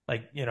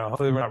 like,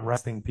 hopefully we're not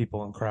resting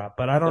people and crap.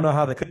 But I don't know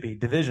how they could be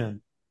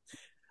division.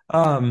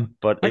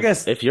 But I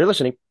guess if you're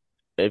listening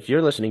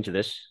to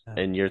this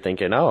and you're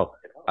thinking, oh,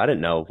 I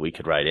didn't know we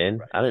could write in.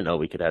 I didn't know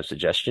we could have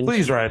suggestions.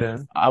 please write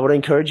in. I would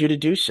encourage you to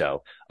do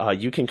so.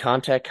 You can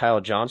contact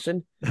Kyle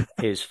Johnson.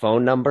 His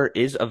phone number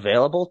is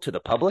available to the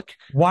public.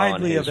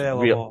 Widely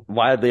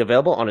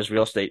available on his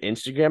real estate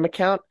Instagram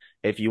account.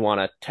 If you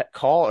want to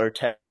call or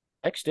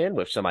text in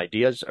with some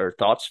ideas or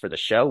thoughts for the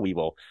show, we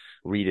will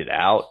read it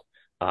out.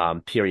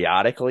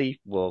 Periodically,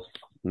 we'll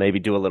maybe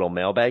do a little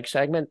mailbag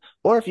segment.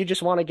 Or if you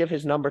just want to give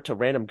his number to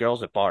random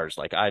girls at bars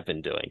like I've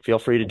been doing, feel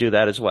free to do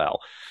that as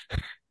well.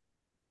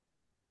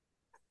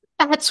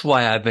 That's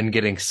why I've been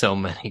getting so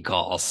many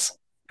calls.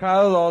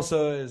 Kyle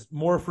also is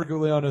more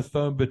frequently on his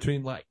phone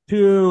between like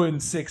 2 and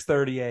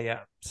 6:30 a.m.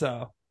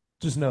 So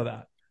just know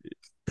that.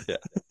 Yeah.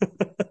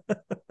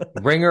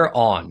 Ringer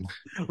on.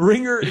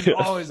 Ringer is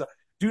always on.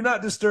 Do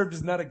Not Disturb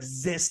does not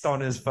exist on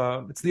his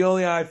phone. It's the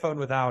only iPhone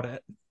without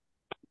it.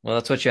 Well,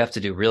 that's what you have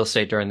to do. Real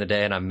estate during the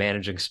day, and I'm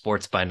managing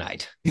sports by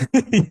night. Yeah.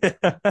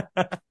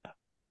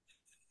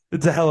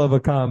 It's a hell of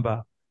a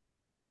combo.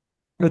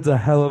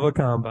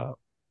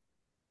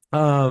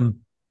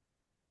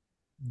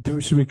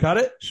 Should we cut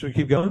it? Should we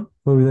keep going?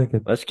 What are we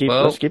thinking? Let's keep it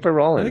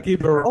rolling. Let's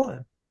keep it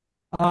rolling.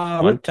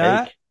 One With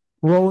that,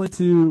 roll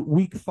into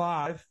week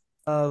 5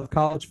 of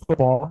college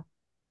football.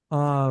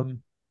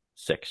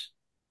 6.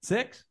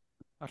 6?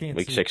 I can't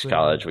Week see 6 clearly.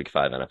 college, week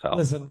 5 NFL.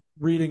 Listen,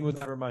 reading was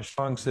never my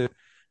strong suit.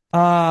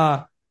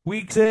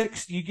 Week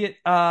 6, you get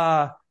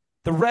the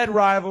red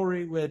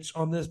rivalry, which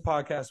on this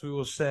podcast we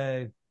will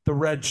say the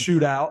red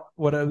shootout,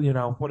 what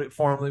it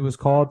formerly was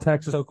called,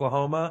 Texas,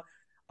 Oklahoma.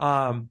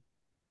 I'm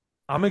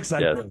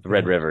excited. Yeah, the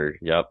Red River.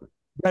 Yep.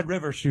 Red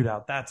River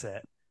shootout. That's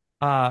it.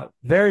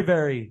 Very,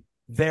 very,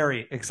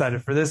 very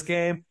excited for this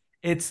game.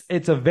 It's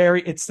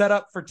set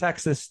up for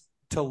Texas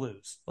to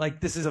lose. Like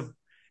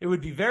it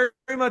would be very,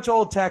 very much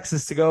old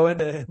Texas to go in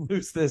and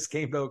lose this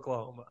game to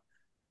Oklahoma.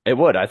 It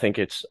would. I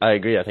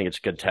agree. I think it's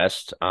a good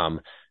test.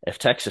 If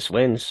Texas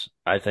wins,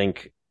 I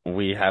think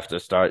we have to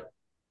start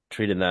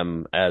treating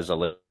them as a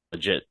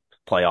legit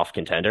playoff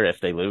contender. If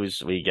they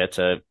lose, we get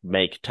to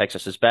make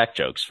Texas's back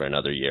jokes for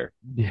another year.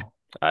 Yeah.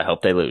 I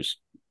hope they lose.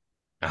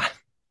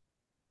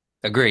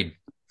 Agreed.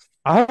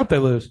 I hope they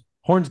lose.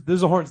 This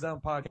is a Horns Down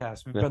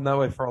podcast. We've been that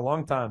way for a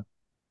long time.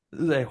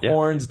 This is a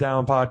Horns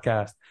Down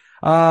podcast.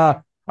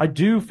 I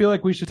do feel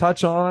like we should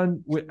touch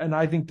on, and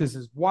I think this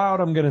is wild,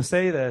 I'm going to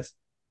say this,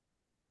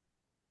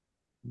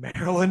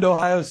 Maryland,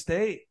 Ohio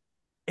State.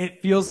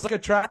 It feels like a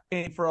trap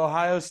game for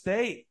Ohio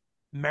State.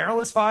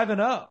 Maryland's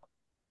 5-0.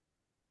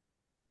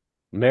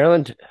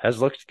 Maryland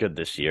has looked good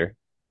this year,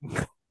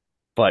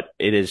 but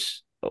it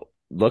is.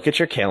 Look at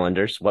your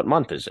calendars. What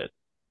month is it?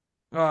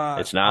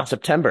 It's not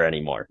September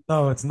anymore.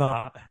 No, it's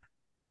not.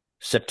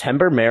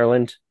 September,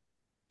 Maryland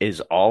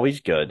is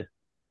always good.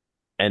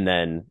 And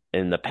then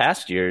in the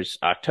past years,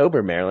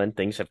 October, Maryland,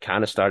 things have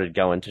kind of started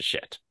going to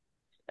shit.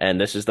 And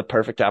this is the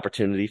perfect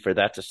opportunity for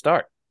that to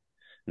start.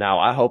 Now,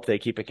 I hope they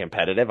keep it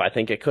competitive. I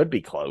think it could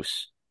be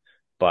close,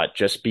 but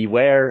just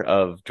beware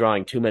of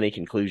drawing too many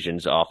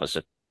conclusions off of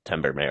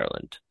September,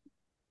 Maryland.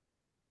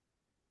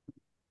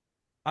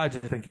 I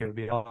just think it would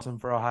be awesome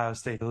for Ohio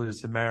State to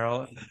lose to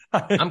Maryland.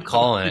 I'm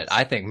calling it.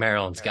 I think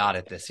Maryland's got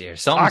it this year.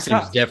 Something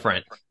seems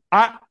different.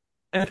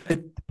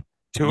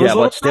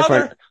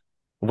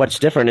 What's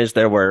different is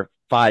there were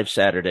 5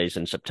 Saturdays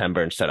in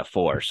September instead of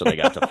 4, so they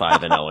got to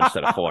 5-0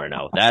 instead of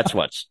 4-0.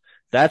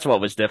 That's what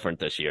was different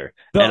this year.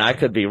 And I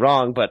could be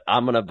wrong, but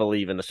I'm going to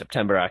believe in the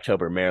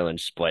September-October Maryland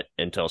split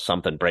until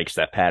something breaks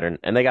that pattern,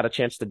 and they got a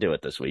chance to do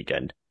it this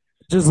weekend.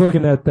 Just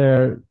looking at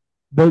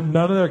none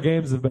of their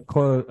games have been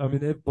close. I mean,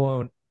 they've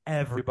blown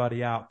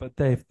everybody out, but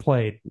they've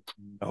played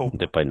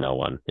They played no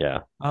one, yeah.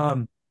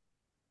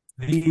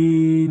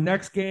 The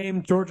next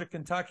game,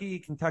 Georgia-Kentucky.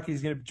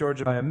 Kentucky's going to beat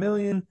Georgia by 1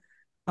 million.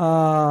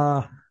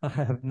 I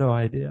have no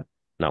idea.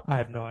 No. I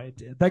have no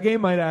idea. That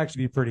game might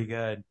actually be pretty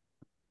good.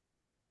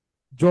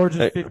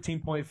 Georgia's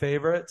 15-point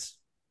favorites.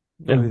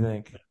 What do you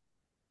think?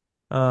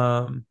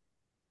 I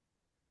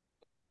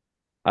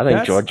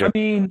think Georgia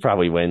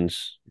probably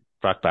wins.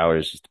 Brock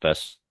Bowers is the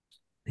best.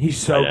 He's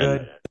so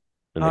good.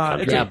 In the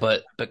country. Yeah,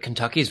 but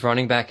Kentucky's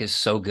running back is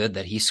so good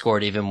that he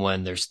scored even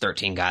when there's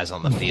 13 guys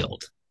on the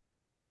field.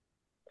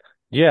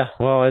 Yeah,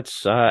 well,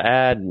 it's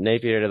add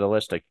Napier to the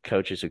list of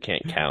coaches who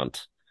can't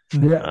count.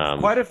 Yeah,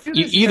 quite a few.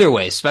 Either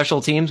way,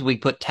 special teams, we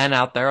put 10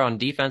 out there. On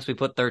defense, we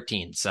put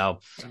 13. So,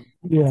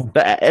 yeah.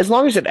 But as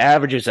long as it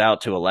averages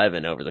out to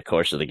 11 over the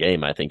course of the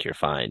game, I think you're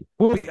fine.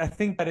 Well, I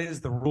think that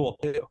is the rule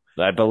too.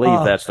 I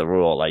believe that's the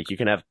rule. Like you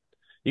can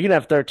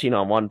have 13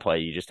 on one play,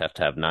 you just have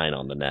to have 9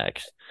 on the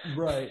next.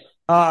 Right.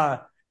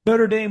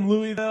 Notre Dame,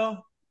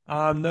 Louisville.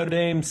 Notre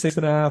Dame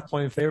 6.5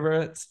 point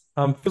favorites.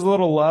 Feels a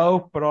little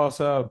low, but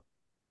also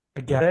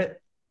I get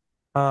it.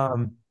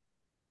 Um,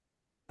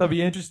 that'll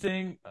be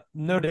interesting.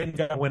 Notre Dame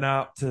got to win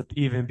out to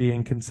even be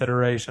in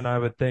consideration, I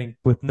would think,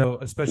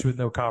 especially with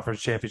no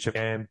conference championship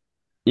game.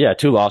 Yeah,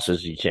 2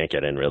 losses, you can't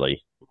get in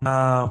really.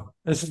 No,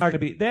 this is not going to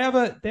be. They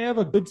have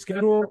a good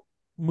schedule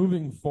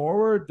moving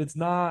forward. It's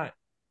not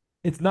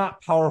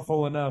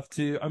powerful enough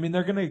to. I mean,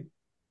 they're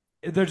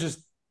just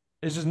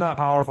it's just not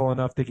powerful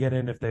enough to get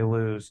in if they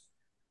lose.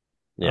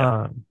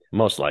 Yeah,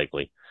 most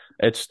likely.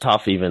 It's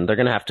tough even. They're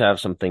going to have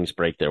some things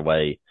break their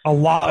way A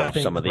lot of of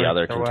things some of the break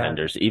other their way.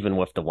 contenders, even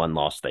with the 1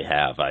 loss they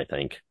have, I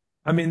think.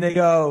 I mean, they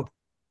go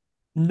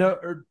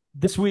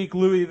this week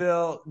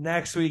Louisville,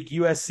 next week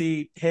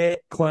USC,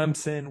 Pitt,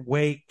 Clemson,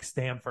 Wake,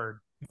 Stanford.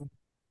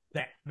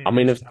 I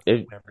mean, they if, just have to if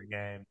win every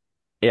game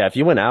yeah, if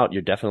you win out,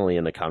 you're definitely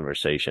in the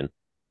conversation.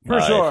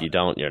 for sure, If you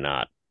don't, you're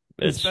not.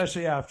 It's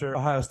especially after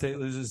Ohio State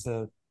loses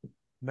to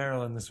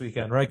Maryland this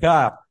weekend, right,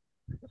 Kyle?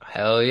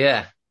 Hell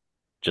yeah.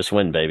 just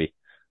win, baby.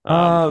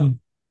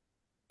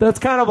 That's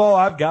kind of all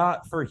I've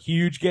got for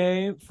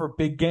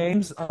big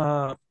games.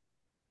 I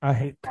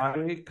hate bye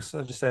weeks.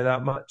 I'll just say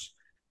that much.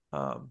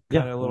 Kind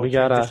of a little we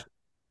got transition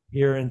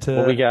here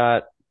into we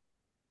got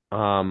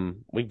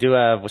we do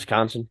have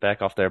Wisconsin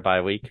back off their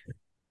bye week,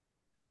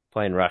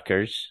 playing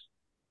Rutgers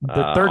the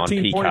on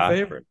 13-point Peacock.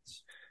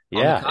 favorites.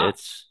 Yeah, Peacock.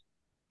 it's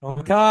On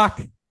the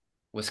cock.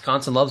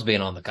 Wisconsin loves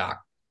being on the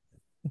cock.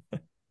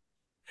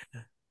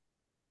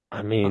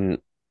 I mean,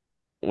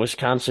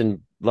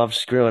 Wisconsin loves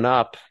screwing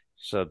up,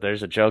 so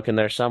there's a joke in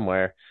there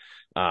somewhere.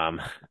 But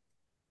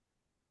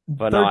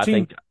no,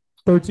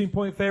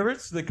 13-point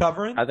favorites. The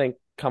covering. I think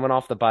coming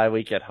off the bye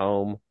week at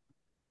home,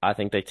 I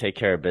think they take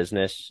care of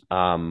business.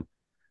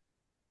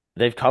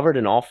 They've covered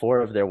in all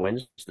 4 of their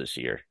wins this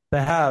year.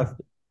 They have.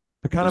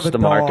 They're kind It's of a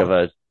the mark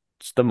dog.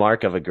 it's the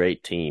mark of a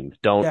great team.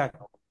 Don't Yeah,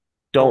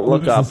 look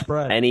lose the up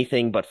spread.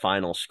 anything but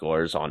final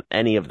scores on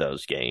any of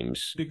those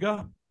games. There you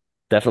go.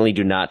 Definitely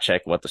do not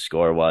check what the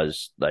score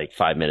was like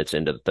 5 minutes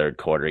into the third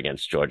quarter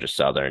against Georgia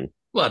Southern.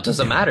 Well, it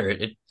doesn't matter.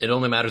 It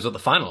only matters what the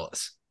final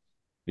is.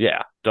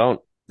 Yeah, don't.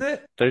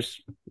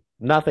 There's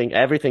nothing.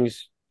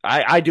 Everything's.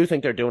 I do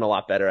think they're doing a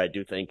lot better. I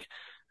do think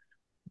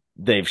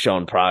they've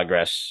shown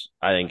progress.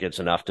 I think it's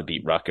enough to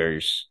beat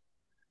Rutgers,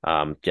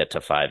 get to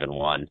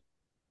 5-1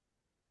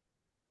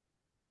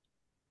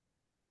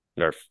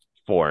 or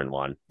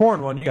 4-1.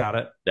 4-1. You got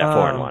it. Yeah,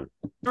 4-1.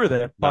 You were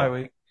there. Bye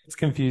week. It's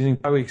confusing.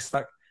 Bye week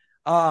stuck.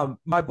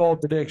 My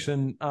bold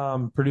prediction: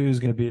 Purdue is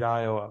going to beat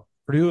Iowa.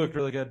 Purdue looked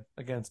really good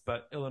against,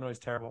 but Illinois is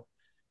terrible.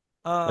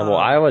 Well,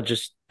 Iowa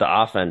the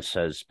offense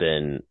has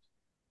been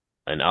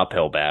an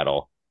uphill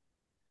battle.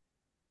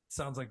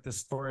 Sounds like the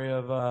story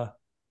of I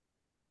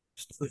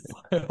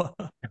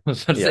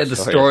was going to say the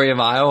story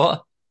of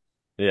Iowa.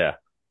 Yeah.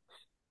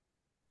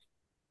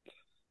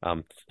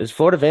 Is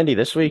Florida Vandy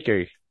this week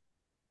or?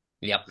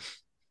 Yep.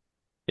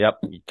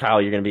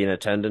 Kyle, you're going to be in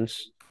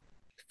attendance.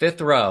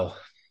 5th row.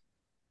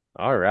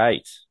 All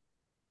right.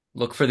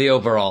 Look for the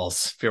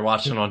overalls if you're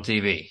watching on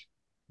TV.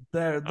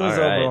 those All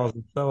right. overalls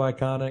are so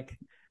iconic.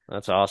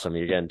 That's awesome.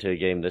 You're getting to a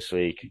game this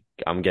week.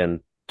 I'm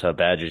getting to a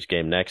Badgers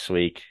game next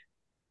week.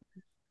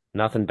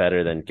 Nothing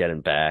better than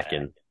getting back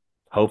and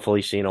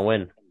hopefully seeing a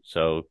win.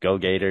 So go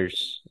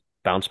Gators.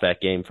 Bounce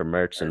back game for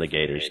Mertz and the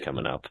Gators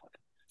coming up.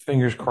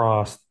 Fingers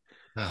crossed.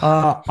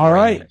 Oh, all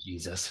right.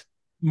 Jesus.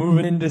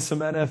 Moving into some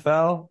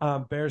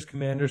NFL. Bears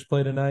Commanders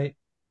play tonight.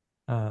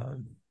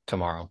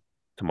 Tomorrow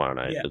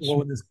night. Yeah,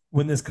 well,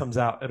 when this comes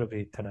out, it'll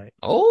be tonight.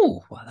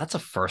 Oh, well, that's a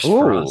first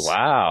for us.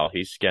 Wow.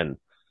 He's getting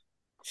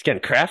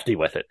crafty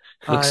with it.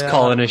 Luke's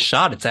calling his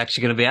shot. It's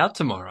actually going to be out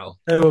tomorrow.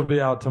 It'll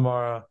be out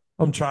tomorrow.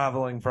 I'm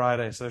traveling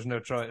Friday, so there's no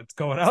choice. It's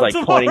going out. It's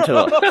like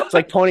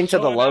pointing to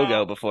the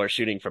logo out before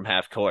shooting from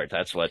half court.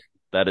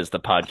 That is the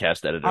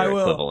podcast editor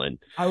equivalent.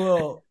 I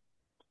will.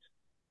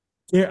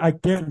 Yeah, I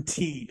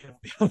guarantee it'll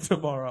be out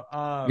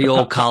tomorrow. The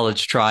old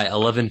college try,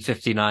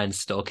 11:59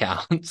 still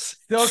counts.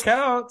 Still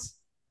counts.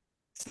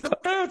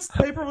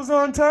 Paper was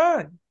on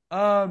time.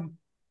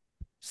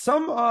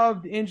 Some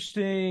of the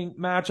interesting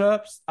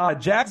matchups.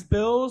 Jags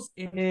Bills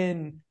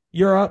in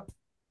Europe.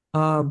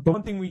 The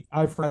one thing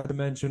I forgot to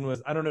mention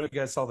was, I don't know if you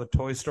guys saw the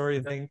Toy Story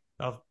thing.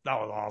 That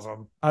was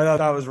awesome. I thought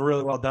that was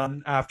really well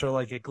done after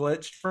it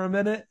glitched for a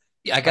minute.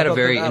 Yeah, I got a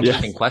very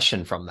interesting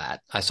question from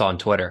that I saw on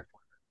Twitter.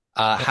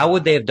 How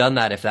would they have done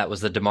that if that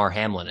was the DeMar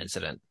Hamlin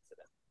incident?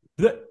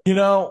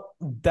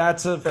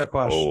 That's a fair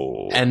question.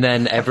 Oh. And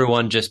then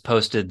everyone just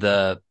posted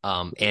the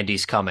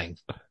Andy's coming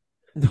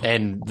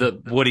and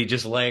the Woody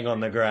just laying on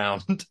the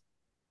ground.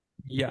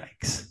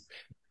 Yikes.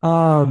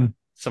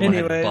 Someone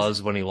had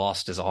buzz when he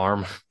lost his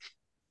arm.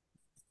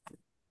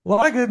 A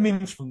lot of good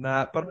memes from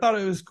that, but I thought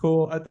it was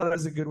cool. I thought it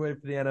was a good way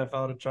for the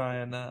NFL to try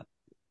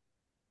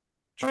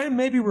and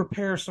maybe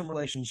repair some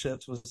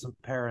relationships with some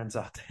parents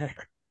out there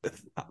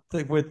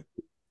with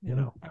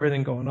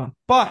everything going on.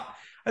 But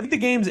I think the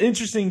game's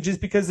interesting just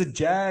because the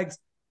Jags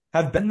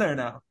have been there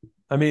now.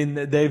 I mean,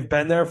 they've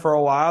been there for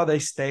a while. They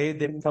stayed.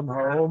 They didn't come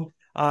home.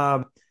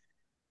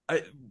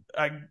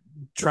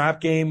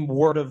 trap game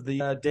word of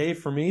the day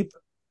for me.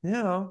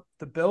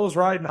 The Bills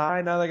riding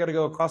high. Now they got to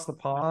go across the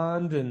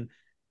pond, and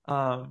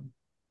um,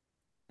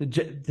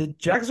 the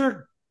Jags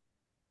are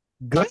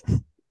good?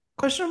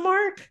 Question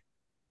mark.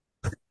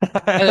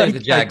 I think the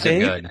Jags are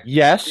good.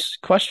 Yes?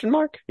 Question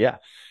mark? Yeah.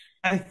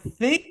 I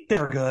think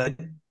they're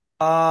good.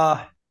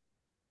 I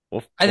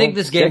think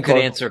this game could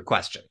answer a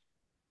question.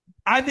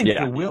 I think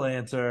it will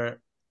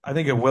answer. I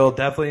think it will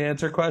definitely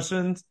answer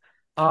questions.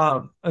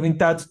 I think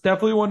that's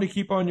definitely one to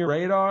keep on your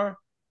radar.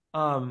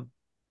 Other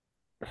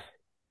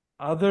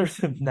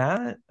than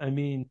that, I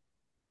mean,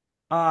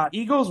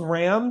 Eagles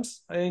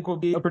Rams, I think will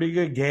be a pretty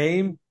good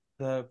game.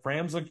 The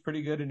Rams looked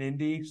pretty good in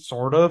Indy,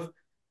 sort of.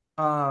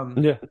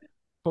 Yeah.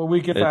 But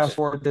we can fast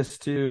forward this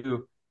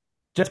to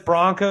Jets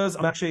Broncos.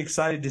 I'm actually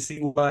excited to see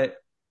what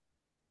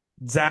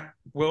Zach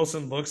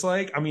Wilson looks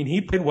like. I mean,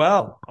 he played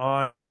well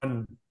on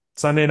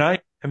Sunday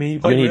night. I mean, he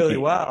played really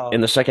well.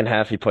 In the second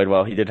half, he played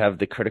well. He did have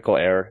the critical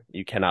error.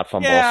 You cannot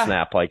fumble a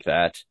snap like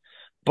that.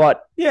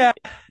 But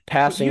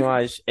passing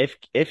wise,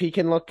 if he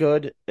can look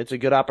good, it's a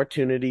good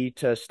opportunity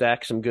to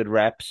stack some good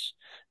reps.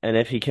 And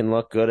if he can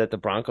look good at the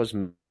Broncos,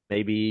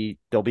 maybe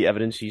there'll be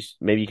evidence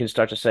maybe you can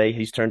start to say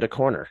he's turned a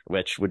corner,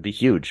 which would be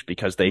huge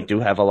because they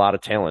do have a lot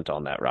of talent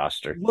on that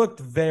roster. Looked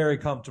very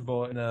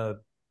comfortable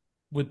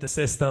with the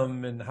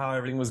system and how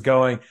everything was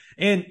going.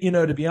 And,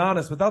 to be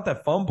honest, without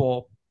that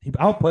fumble, he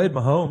outplayed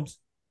Mahomes,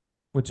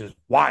 which is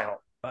wild.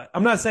 But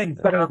I'm not saying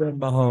better than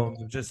Mahomes.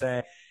 I'm just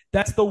saying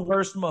that's the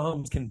worst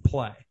Mahomes can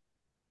play.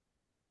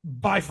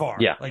 By far.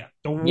 Yeah. Like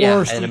the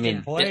worst and he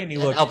can play. And he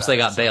it helps they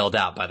got bailed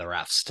out by the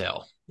refs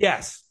still.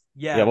 Yes.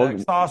 Yeah.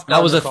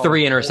 That was a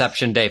 3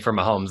 interception day for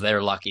Mahomes.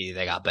 They're lucky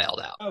they got bailed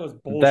out. That was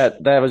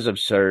bullshit. That was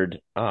absurd.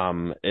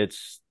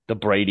 It's the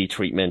Brady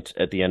treatment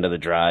at the end of the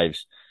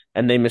drives.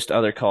 And they missed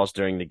other calls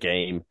during the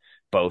game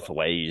both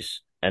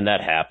ways. And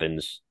that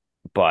happens.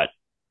 But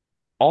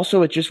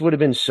also, it just would have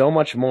been so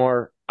much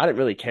more. I didn't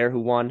really care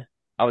who won.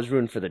 I was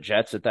rooting for the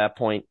Jets at that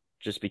point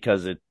just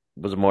because it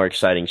was a more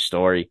exciting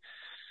story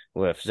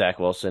with Zach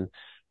Wilson.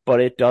 But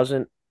it got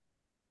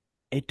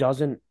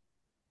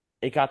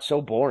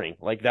so boring.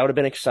 Like, that would have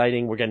been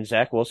exciting. We're getting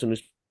Zach Wilson,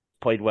 who's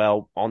played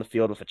well on the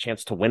field with a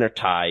chance to win or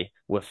tie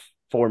with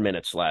 4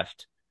 minutes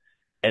left.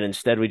 And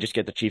instead, we just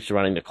get the Chiefs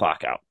running the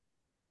clock out.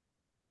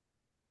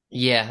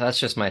 Yeah, that's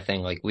just my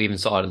thing. Like, we even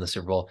saw it in the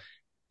Super Bowl.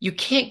 You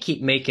can't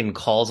keep making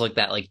calls like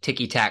that, like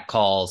ticky-tack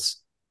calls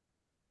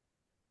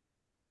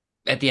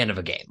at the end of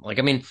a game. Like,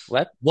 I mean,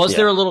 was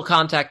there a little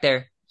contact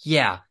there?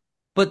 Yeah.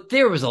 But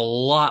there was a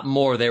lot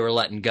more they were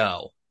letting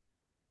go.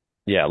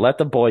 Yeah, let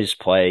the boys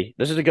play.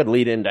 This is a good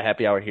lead in to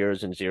Happy Hour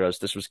Heroes and Zeros.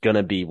 This was going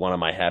to be one of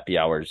my Happy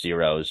Hour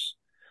Zeros.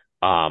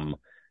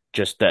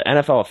 Just the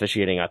NFL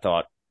officiating, I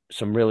thought,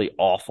 some really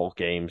awful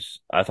games.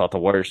 I thought the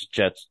worst.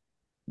 Jets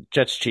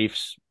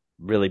Chiefs,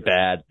 really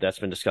bad. That's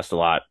been discussed a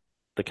lot.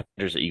 The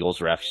Commanders Eagles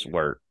refs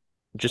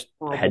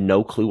had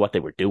no clue what they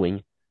were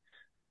doing.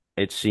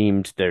 It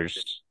seemed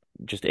there's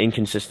just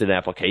inconsistent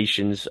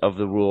applications of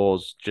the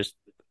rules, just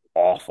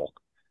awful.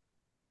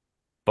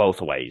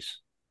 Both ways.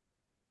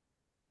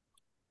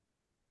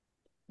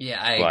 Yeah,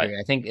 I agree.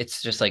 I think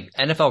it's just like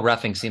NFL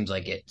reffing seems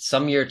like it.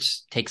 Some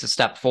years takes a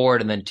step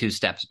forward and then 2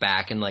 steps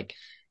back. And like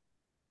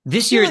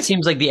this year, it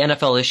seems like the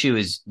NFL issue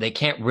is they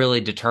can't really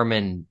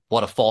determine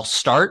what a false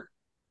start.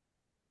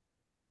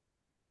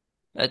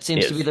 That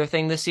seems to be their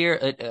thing this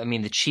year. I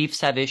mean, the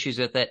Chiefs have issues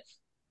with it.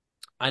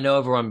 I know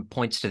everyone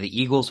points to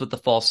the Eagles with the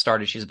false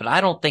start issues, but I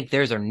don't think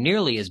theirs are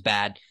nearly as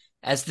bad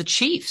as the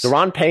Chiefs.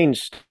 Deron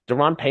Payne's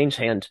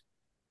hand.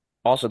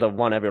 Also, the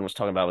one everyone was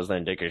talking about was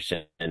Landon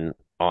Dickerson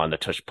on the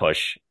tush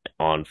push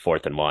on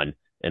 4th and 1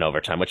 in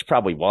overtime, which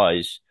probably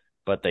was,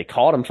 but they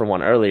called him for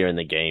one earlier in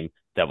the game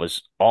that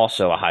was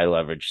also a high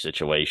leverage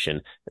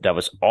situation. That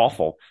was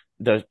awful.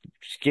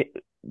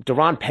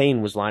 Deron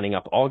Payne was lining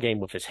up all game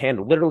with his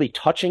hand literally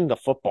touching the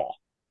football.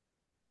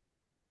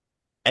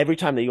 Every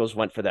time the Eagles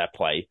went for that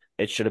play,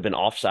 it should have been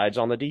offsides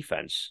on the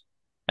defense.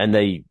 And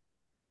they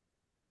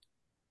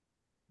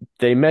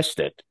missed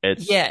it.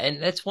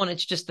 And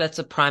that's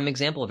a prime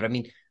example of it. I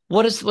mean,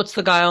 what's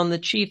the guy on the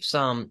Chiefs?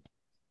 I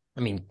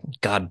mean,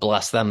 God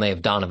bless them. They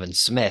have Donovan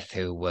Smith,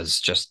 who was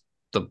just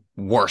the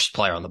worst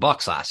player on the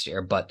Bucs last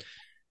year. But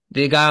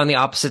the guy on the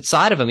opposite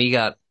side of him, you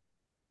got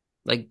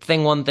like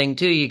thing 1, thing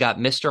 2, you got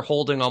Mr.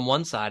 Holding on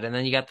one side, and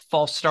then you got the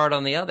false start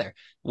on the other.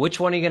 Which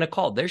one are you going to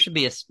call? There should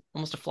be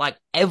almost a flag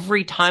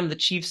every time the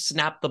Chiefs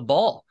snap the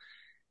ball.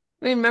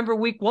 I mean, remember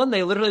week 1,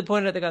 they literally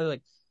pointed at the guy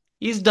like,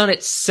 he's done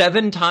it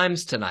 7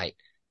 times tonight.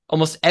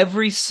 Almost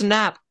every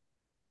snap,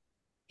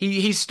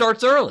 he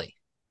starts early.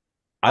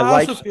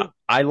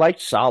 I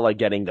liked Saleh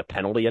getting the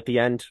penalty at the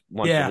end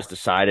once it was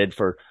decided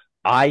for.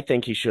 I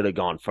think he should have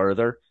gone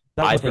further.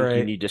 I think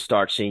you need to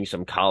start seeing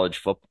some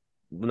NFL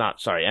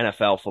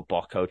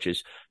football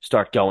coaches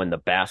start going the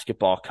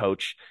basketball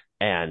coach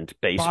and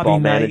baseball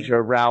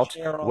manager route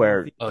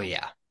where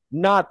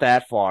not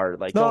that far.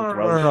 Like, don't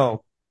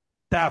throw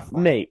that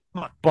far. Mate,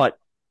 but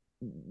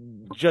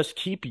just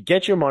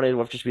get your money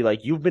worth. Just be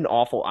like, you've been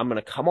awful. I'm going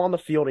to come on the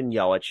field and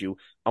yell at you.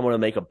 I'm going to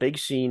make a big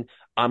scene.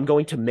 I'm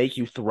going to make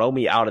you throw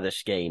me out of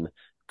this game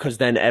because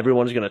then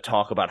everyone's going to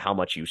talk about how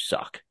much you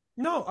suck.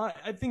 No,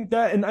 I think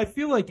that, and I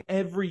feel like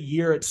every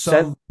year at some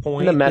Send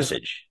point, the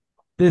message.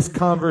 this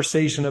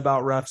conversation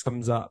about refs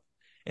comes up.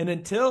 And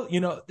until,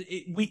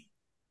 this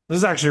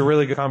is actually a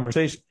really good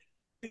conversation.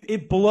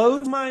 It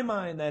blows my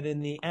mind that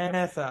in the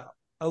NFL,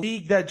 a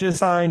league that just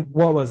signed,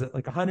 what was it,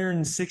 like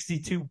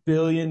 $162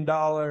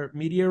 billion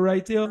media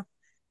right deal,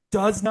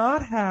 does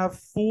not have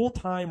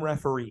full-time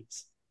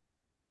referees.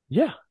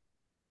 Yeah.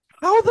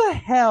 How the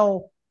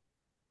hell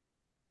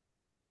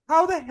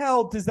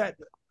does that,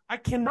 I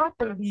cannot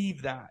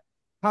believe that.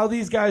 How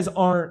these guys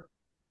are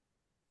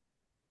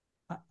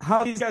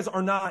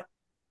not,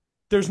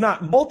 there's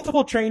not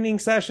multiple training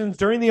sessions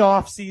during the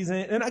off season.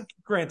 And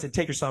granted,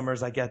 take your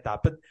summers, I get that.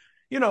 But,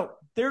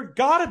 there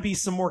got to be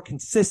some more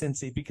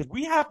consistency because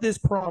we have this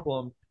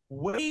problem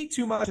way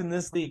too much in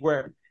this league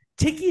where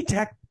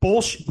ticky-tack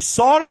bullshit. We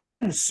saw it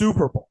in the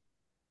Super Bowl.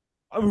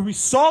 I mean, we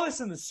saw this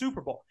in the Super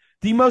Bowl.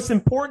 The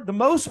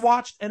most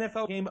watched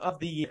NFL game of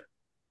the year.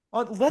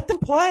 Let them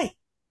play.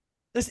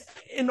 This,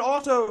 and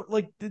also,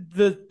 like,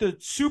 the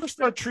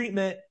superstar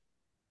treatment,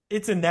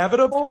 it's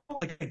inevitable.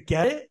 Like, I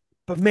get it.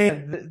 But,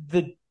 man,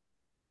 the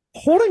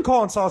holding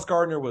call on Sauce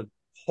Gardner was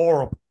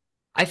horrible.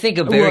 I think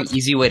a very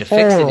easy way to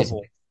fix it is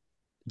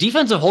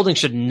defensive holding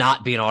should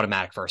not be an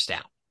automatic first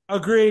down.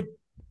 Agreed.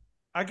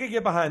 I could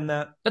get behind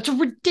that. That's a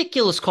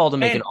ridiculous call to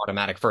make an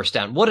automatic first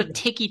down. What a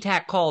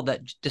ticky-tack call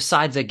that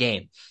decides a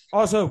game.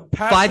 Also,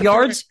 5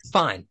 yards?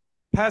 Fine.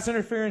 Pass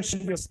interference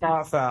shouldn't be a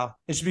spot foul.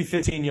 It should be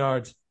 15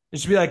 yards. It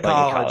should be like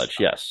college.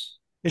 Yes.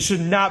 It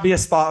should not be a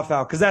spot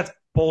foul because that's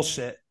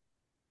bullshit.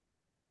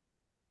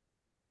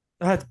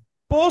 That's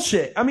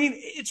bullshit. I mean,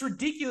 it's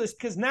ridiculous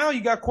because now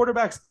you got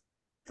quarterbacks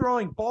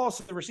throwing balls,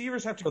 so the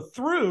receivers have to go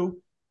through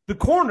the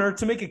corner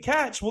to make a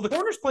catch. Well, the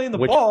corner's playing the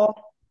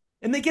ball,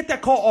 and they get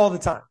that call all the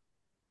time.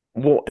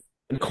 Well,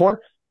 the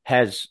corner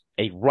has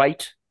a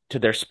right to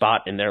their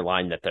spot in their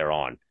line that they're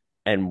on.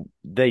 And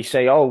they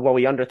say, oh, well,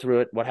 we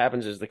underthrew it. What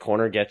happens is the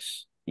corner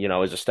gets,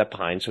 is a step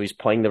behind. So he's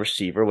playing the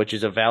receiver, which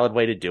is a valid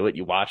way to do it.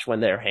 You watch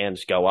when their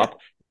hands go up.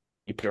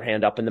 You put your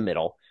hand up in the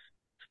middle.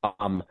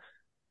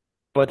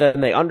 But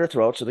then they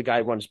underthrow it, so the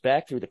guy runs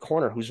back through the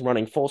corner who's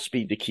running full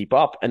speed to keep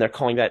up, and they're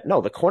calling that, no,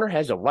 the corner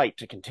has a right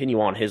to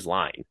continue on his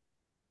line.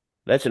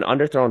 That's an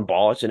underthrown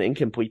ball. It's an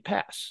incomplete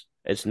pass.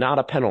 It's not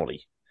a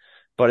penalty.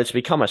 But it's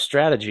become a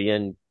strategy,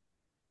 and,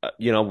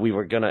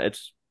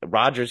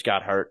 Rodgers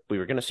got hurt. We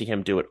were going to see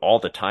him do it all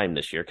the time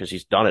this year because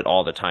he's done it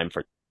all the time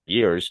for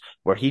years,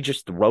 where he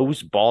just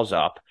throws balls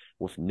up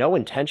with no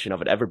intention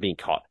of it ever being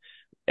caught.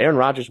 Aaron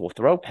Rodgers will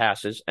throw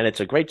passes, and it's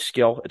a great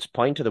skill. It's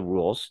playing to the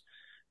rules.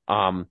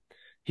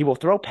 He will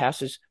throw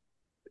passes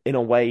in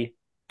a way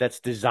that's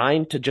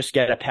designed to just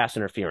get a pass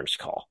interference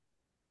call.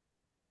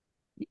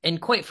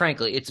 And quite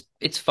frankly,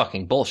 it's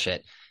fucking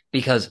bullshit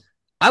because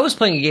I was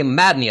playing a game of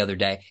Madden the other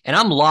day and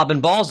I'm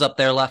lobbing balls up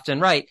there left and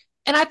right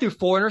and I threw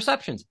 4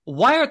 interceptions.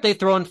 Why aren't they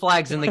throwing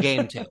flags in the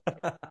game too?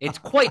 It's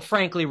quite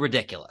frankly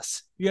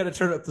ridiculous. You got to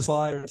turn up the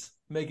sliders,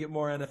 make it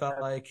more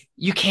NFL-like.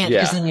 You can't,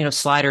 because then,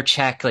 slider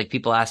check, like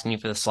people asking you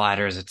for the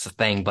sliders, it's a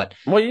thing, but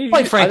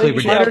quite frankly,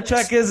 slider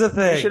check is a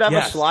thing. You should have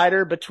a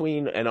slider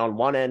between, and on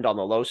one end, on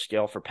the low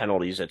scale for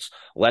penalties, it's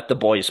let the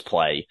boys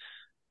play.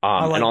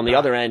 And on the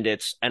other end,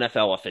 it's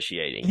NFL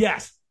officiating.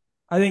 Yes.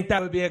 I think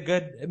that would be a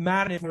good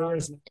Madden if it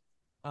was.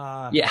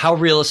 How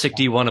realistic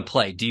do you want to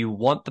play? Do you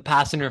want the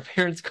pass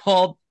interference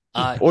called?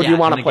 Or do you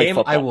want to play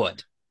football? I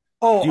would.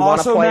 Oh, do you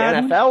want to play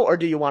Madden? NFL or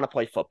do you want to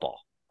play football?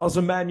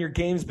 Also, Madden, your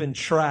game's been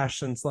trashed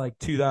since like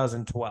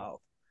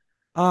 2012.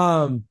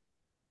 Was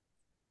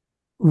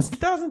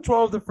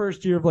 2012 the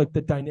first year of like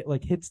the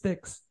hit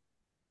sticks?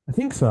 I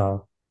think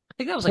so. I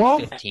think that was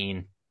like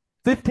 15.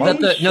 15?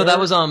 No, that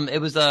was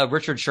it was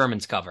Richard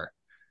Sherman's cover.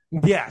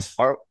 Yes.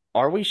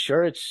 Are we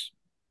sure it's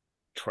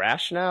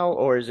trash now,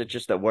 or is it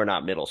just that we're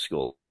not middle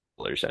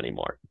schoolers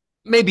anymore?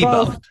 Maybe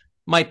both.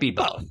 Might be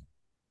both.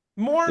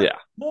 More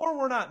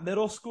we're not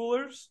middle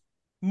schoolers.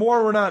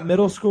 More we're not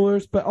middle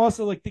schoolers, but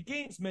also like the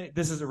game's made,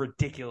 this is a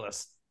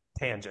ridiculous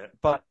tangent,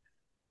 but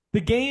the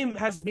game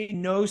has made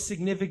no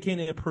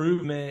significant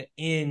improvement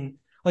in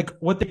like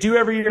what they do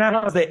every year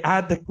now is they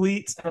add the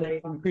cleats and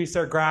they increase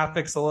their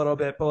graphics a little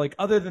bit. But like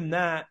other than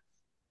that,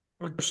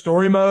 like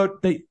story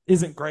mode, they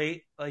isn't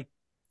great. Like,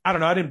 I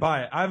don't know. I didn't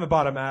buy it. I haven't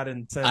bought a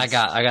Madden since. I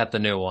got the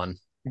new one.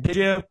 Did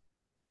you?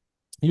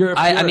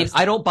 I mean,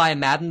 I don't buy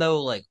Madden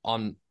though. I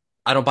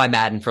don't buy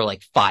Madden for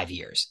like 5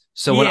 years.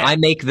 So when I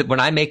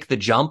make the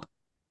jump,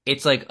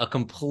 it's like a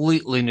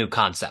completely new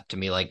concept to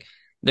me. Like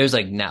there's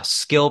like now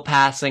skill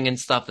passing and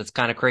stuff that's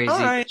kind of crazy.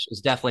 Right. Which is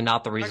definitely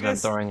not the reason I'm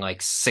throwing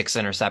like 6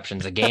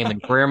 interceptions a game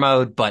in career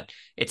mode, but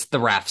it's the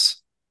refs.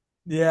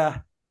 Yeah,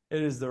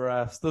 it is the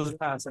refs. Those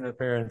pass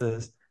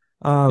interferences.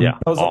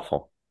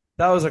 Awful.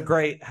 That was a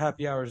great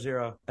happy hour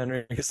zero,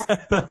 Henry.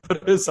 That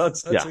was on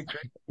such a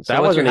great.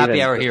 So what's your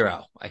happy hour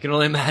hero? I can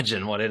only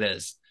imagine what it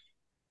is.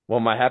 Well,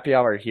 my happy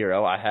hour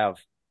hero, I have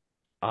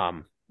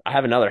I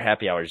have another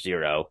happy hour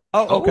zero.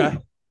 Oh, okay.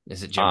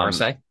 Is it Jim Um,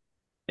 Irsay?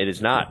 It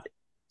is not.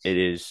 It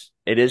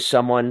is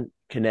someone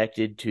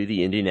connected to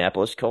the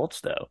Indianapolis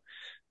Colts, though.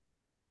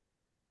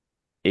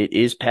 It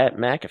is Pat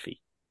McAfee.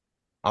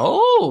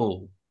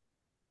 Oh,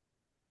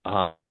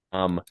 Uh,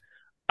 Um,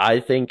 I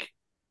think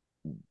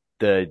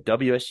the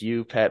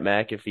WSU Pat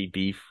McAfee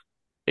beef,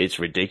 it's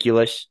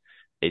ridiculous.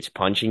 It's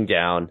punching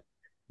down.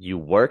 You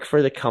work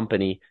for the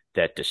company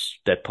that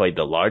played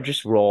the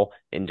largest role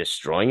in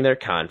destroying their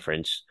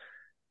conference.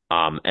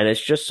 And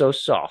it's just so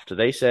soft.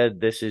 They said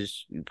this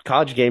is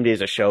College Game Day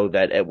is a show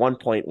that at one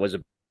point was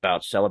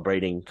about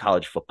celebrating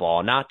college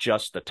football, not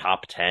just the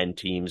top 10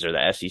 teams or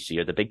the SEC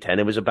or the Big Ten.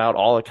 It was about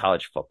all of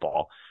college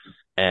football.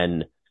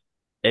 And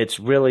it's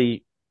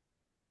really,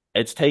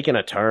 it's taken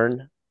a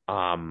turn.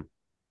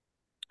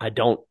 I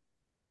don't,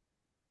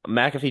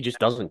 McAfee just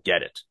doesn't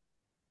get it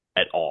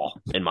at all,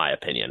 in my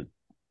opinion.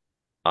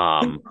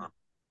 Um,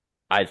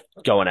 I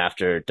going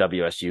after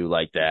WSU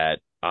like that.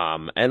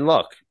 And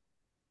look,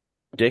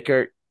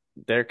 Dickert,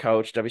 their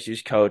coach,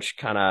 WSU's coach,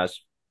 kind of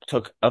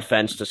took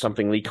offense to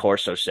something Lee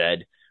Corso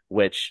said,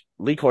 which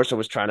Lee Corso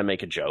was trying to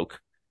make a joke.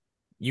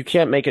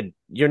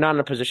 You're not in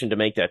a position to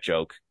make that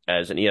joke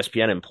as an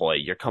ESPN employee.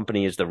 Your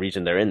company is the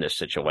reason they're in this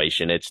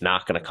situation. It's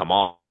not going to come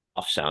off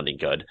sounding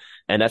good.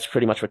 And that's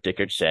pretty much what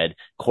Dickert said.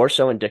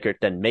 Corso and Dickert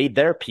then made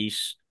their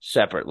piece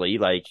separately.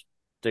 Like,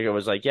 Dickert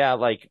was like, yeah,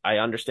 like, I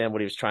understand what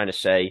he was trying to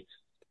say.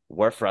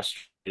 We're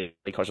frustrated.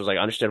 Corso was like,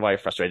 I understand why you're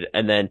frustrated.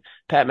 And then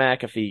Pat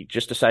McAfee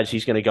just decides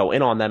he's going to go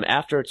in on them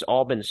after it's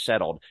all been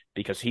settled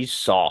because he's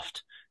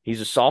soft. He's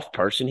a soft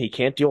person. He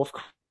can't deal with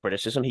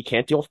criticism. He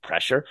can't deal with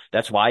pressure.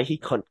 That's why he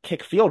couldn't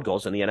kick field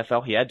goals in the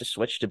NFL. He had to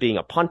switch to being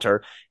a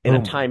punter in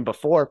a time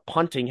before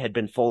punting had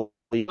been fully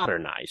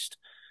modernized.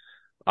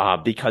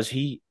 Because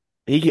I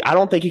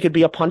don't think he could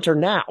be a punter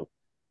now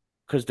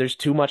because there's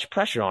too much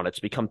pressure on it. It's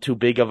become too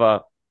big of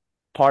a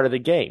part of the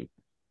game.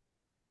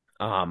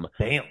 Damn.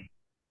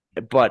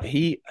 But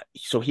he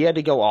had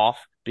to go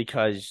off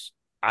because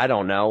I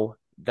don't know.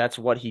 That's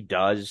what he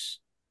does.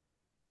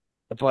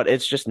 But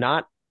it's just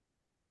not,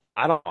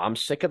 I don't know. I'm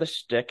sick of the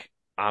stick.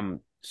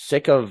 I'm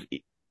sick of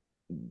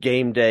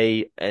Game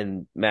Day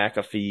and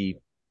McAfee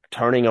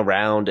turning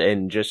around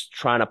and just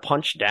trying to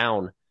punch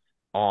down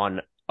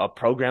on a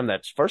program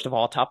that's, first of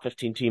all, a top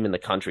 15 team in the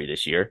country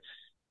this year.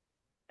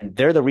 And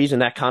they're the reason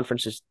that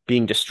conference is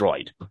being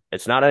destroyed.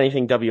 It's not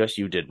anything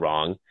WSU did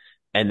wrong.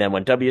 And then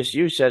when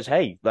WSU says,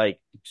 hey, like,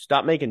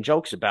 stop making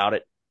jokes about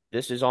it,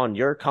 this is on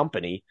your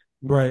company.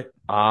 Right.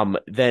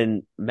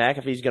 Then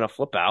McAfee's going to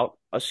flip out.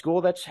 A school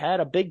that's had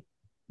a big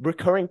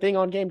recurring thing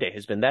on game day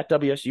has been that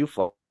WSU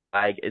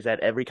flag is at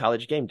every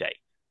college game day.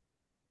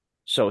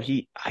 So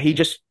he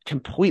just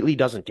completely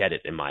doesn't get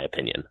it, in my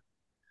opinion.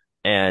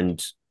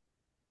 And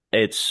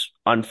it's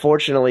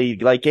unfortunately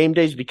like game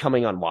day's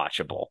becoming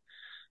unwatchable.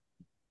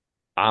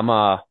 I'm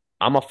a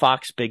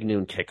Fox Big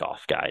Noon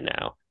kickoff guy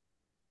now.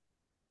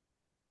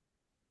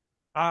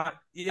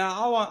 Yeah,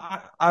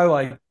 I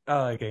like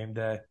Game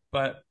Day,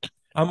 but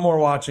I'm more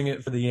watching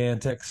it for the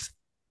antics.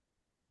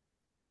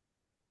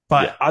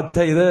 But Yeah. I'll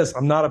tell you this,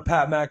 I'm not a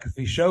Pat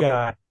McAfee show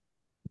guy.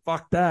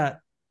 Fuck that.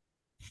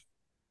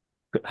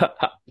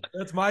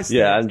 That's my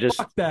stance. Yeah,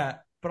 Fuck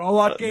that. But I'll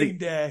watch Game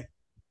Day.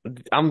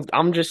 I'm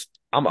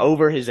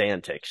over his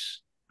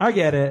antics. I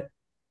get it.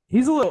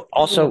 He's a little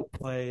Also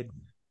played.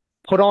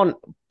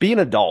 Be an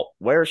adult,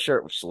 wear a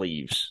shirt with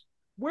sleeves.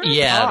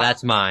 yeah,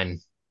 that's mine.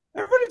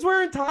 Everybody's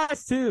wearing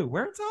ties too.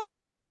 Wearing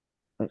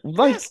ties.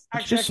 Like, Yes,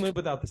 actually, I can live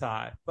without the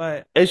tie,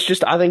 but it's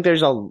just, I think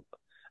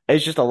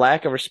it's just a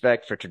lack of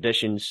respect for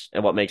traditions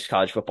and what makes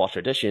college football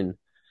tradition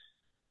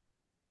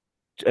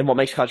and what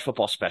makes college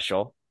football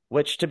special,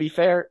 which, to be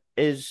fair,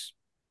 is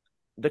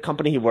the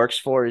company he works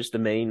for is the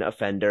main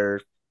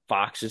offender.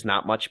 Fox is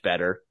not much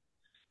better.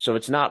 So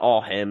it's not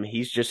all him.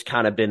 He's just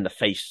kind of been the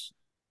face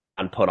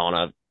and put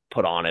on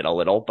it a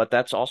little, but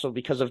that's also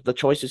because of the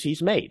choices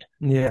he's made.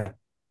 yeah.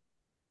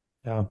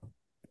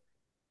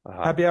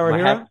 Happy hour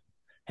hero?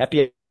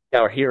 Happy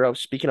hour hero.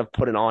 Speaking of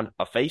putting on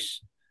a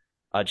face,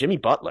 Jimmy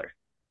Butler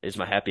is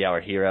my happy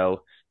hour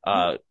hero.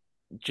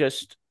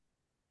 Just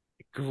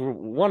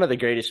one of the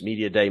greatest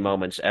media day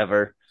moments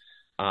ever.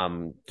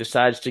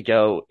 Decides to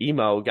go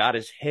emo, got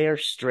his hair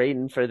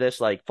straightened for this,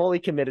 like fully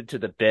committed to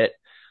the bit.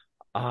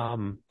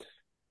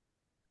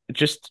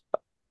 Just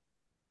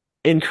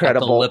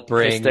incredible. The lip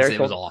rings, hysterical.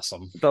 it was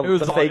awesome. The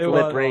fake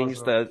lip awesome.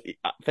 rings, the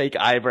fake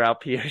eyebrow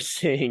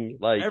piercing.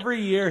 Like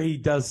Every year he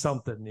does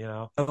something,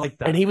 I like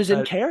that. and he was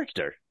in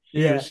character.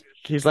 Yeah.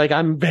 He's like,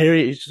 I'm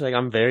very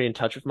in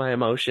touch with my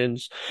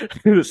emotions.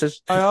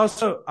 I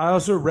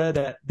also read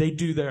that they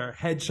do their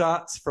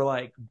headshots for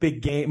like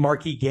big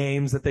marquee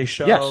games that they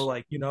show, Yes.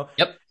 like,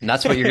 Yep, and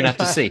that's what you're gonna have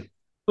to see.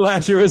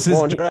 Last year was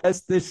his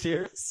dress, this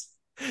year's.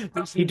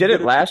 He did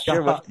it last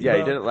year with he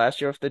did it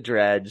last year with the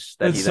dreads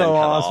that It's he then so cut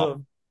awesome. off.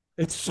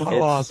 It's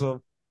so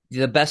awesome.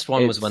 The best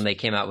one was It's- when they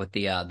came out with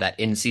the that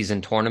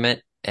in-season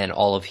tournament, and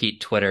all of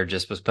Heat Twitter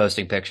just was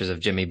posting pictures of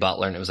Jimmy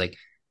Butler, and it was like,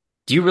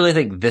 do you really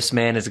think this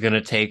man is going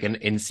to take an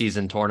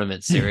in-season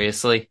tournament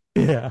seriously?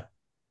 Yeah.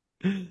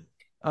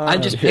 I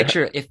just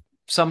picture if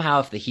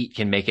the Heat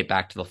can make it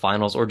back to the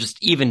finals or just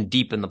even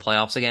deep in the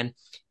playoffs again,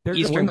 They're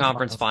gonna win Eastern the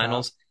Conference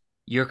finals, Finals,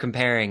 you're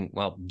comparing,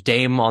 well,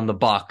 Dame on the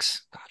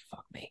Bucks. God,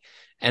 fuck me.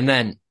 And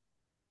then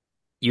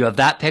you have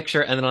that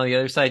picture, and then on the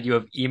other side, you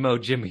have emo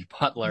Jimmy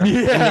Butler in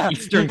the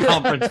Eastern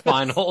Conference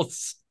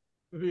Finals.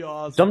 It'd be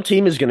awesome. Some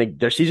team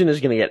their season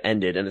is gonna get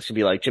ended, and it's gonna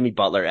be like Jimmy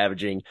Butler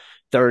averaging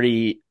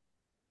 30,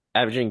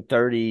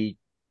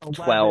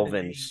 12,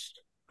 and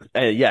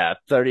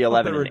 30,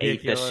 11, and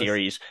 8 this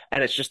series,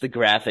 and it's just the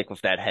graphic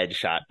with that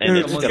headshot, and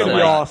Dude, it's it's gonna gonna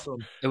be awesome.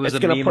 It was a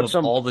gonna meme put of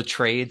some- all the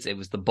trades. It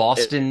was the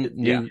Boston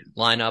new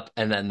lineup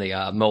and then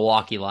the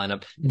Milwaukee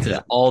lineup. It says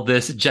all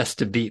this just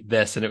to beat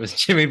this, and it was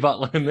Jimmy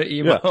Butler in the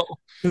emo.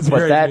 It's a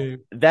But great meme.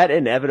 that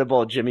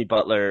inevitable Jimmy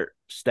Butler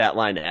stat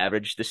line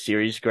average, the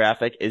series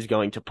graphic, is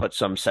going to put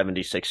some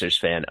 76ers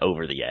fan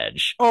over the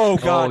edge. Oh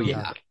God, Oh,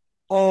 yeah.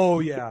 Oh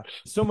yeah.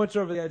 So much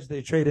over the edge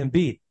they trade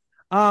Embiid.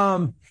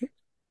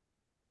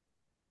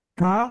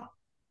 Kyle,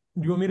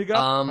 you want me to go?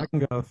 I can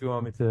go if you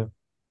want me to.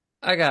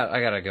 I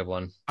got a good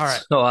one. All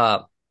right.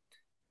 So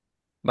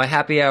my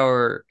happy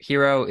hour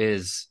hero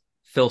is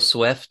Phil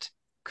Swift,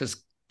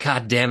 because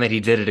God damn it, he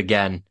did it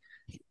again.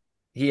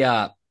 He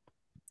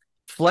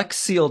Flex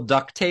Seal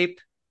duct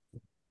tape.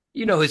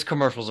 You know his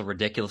commercials are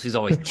ridiculous. He's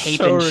always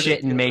taping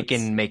shit and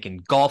making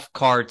golf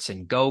carts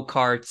and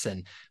go-karts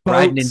and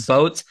riding in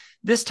boats.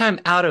 This time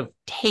out of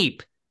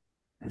tape,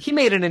 he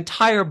made an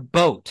entire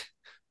boat.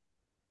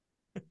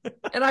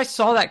 And I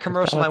saw that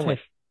commercial and I went,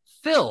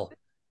 Phil,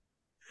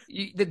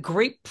 the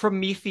great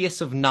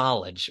Prometheus of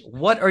knowledge,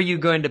 what are you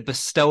going to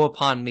bestow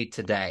upon me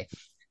today?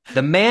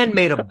 The man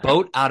made a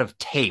boat out of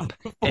tape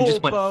and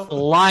just went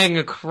flying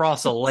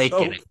across a lake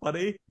in it.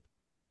 Funny.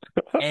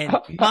 And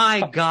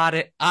my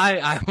God,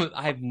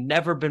 I've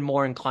never been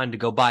more inclined to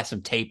go buy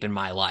some tape in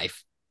my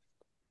life.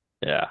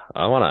 Yeah,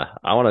 I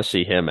wanna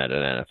see him at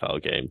an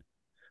NFL game.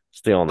 It's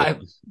the only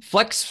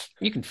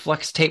you can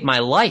flex tape my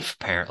life,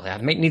 apparently. I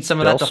may need some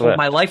of Phil that to Swift. hold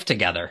my life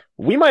together.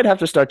 We might have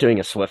to start doing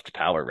a Swift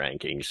power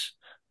rankings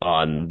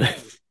on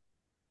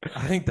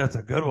I think that's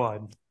a good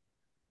one.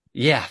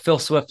 Yeah, Phil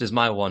Swift is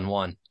my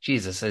 1-1.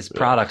 Jesus, his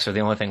products are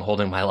the only thing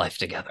holding my life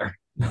together.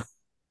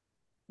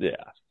 Yeah.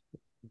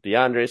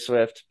 DeAndre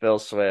Swift, Phil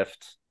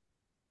Swift.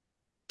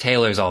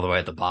 Taylor's all the way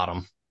at the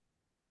bottom.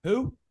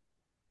 Who?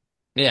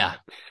 Yeah.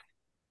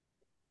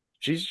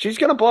 She's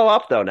gonna blow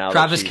up though now.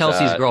 Travis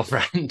Kelce's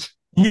girlfriend.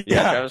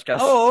 Yeah. Travis Kelce.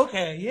 Oh,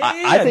 okay. Yeah.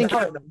 I think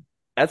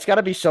that's got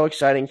to be so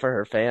exciting for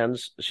her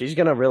fans. She's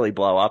gonna really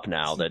blow up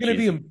now that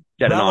she's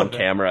getting on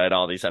camera at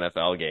all these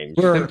NFL games.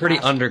 We're been pretty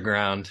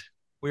underground.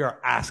 We are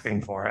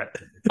asking for it.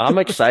 I'm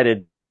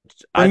excited.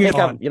 Have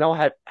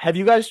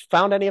you guys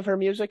found any of her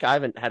music? I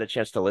haven't had a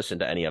chance to listen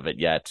to any of it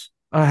yet.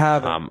 I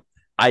haven't.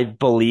 I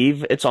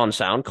believe it's on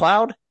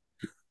SoundCloud.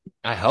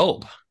 I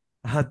hope.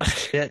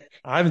 Shit.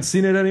 I haven't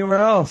seen it anywhere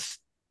else.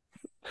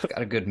 It's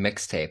got a good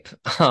mixtape.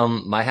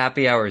 My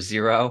happy hour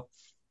 0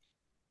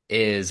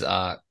 is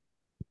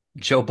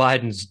Joe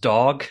Biden's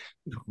dog.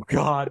 Oh,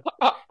 God.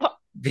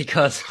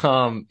 Because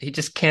he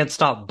just can't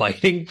stop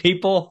biting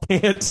people.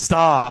 Can't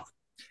stop.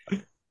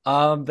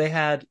 They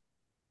had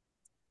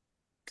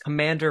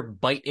Commander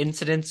Bite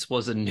Incidents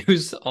was a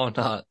news on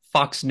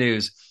Fox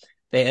News.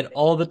 They had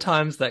all the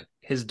times that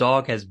his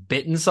dog has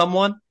bitten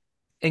someone.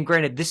 And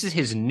granted, this is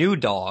his new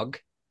dog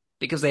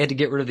because they had to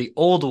get rid of the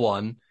old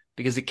one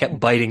because it kept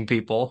biting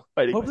people.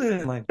 Hopefully they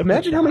didn't,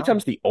 Imagine how many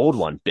times the old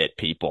one bit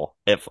people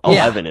if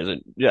 11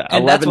 isn't. Yeah.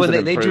 And that's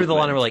when they drew the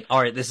line and were like, all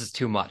right, this is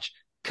too much.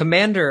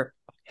 Commander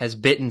has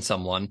bitten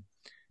someone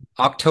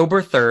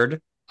October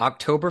 3rd,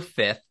 October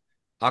 5th,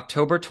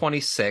 October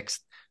 26th,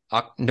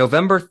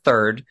 November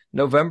 3rd,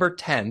 November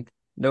 10th,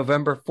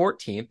 November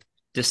 14th,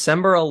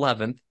 December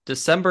 11th,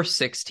 December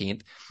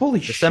 16th,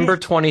 December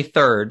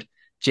 23rd,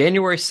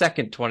 January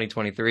 2nd,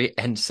 2023,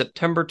 and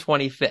September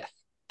 25th,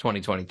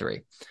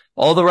 2023.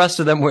 All the rest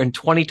of them were in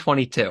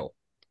 2022.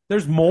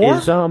 There's more?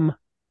 All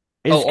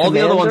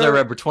the other ones I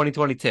read were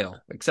 2022,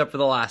 except for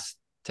the last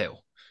two.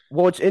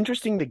 Well, it's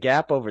interesting the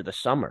gap over the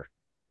summer.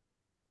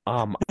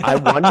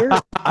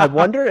 I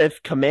wonder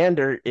if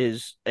Commander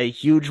is a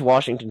huge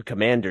Washington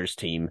Commanders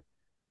team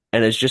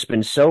and has just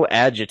been so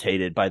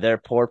agitated by their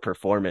poor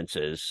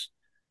performances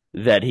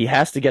that he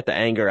has to get the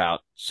anger out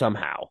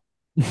somehow.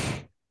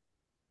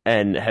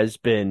 And has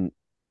been,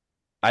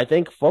 I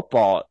think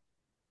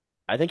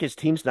his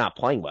team's not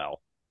playing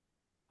well.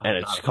 And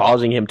it's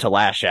causing him to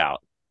lash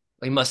out.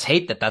 He must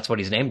hate that that's what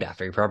he's named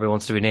after. He probably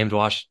wants to be named He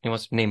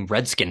wants to be named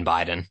Redskin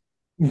Biden.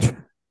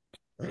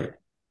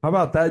 How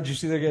about that? Did you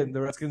see the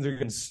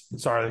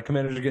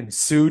Commanders are getting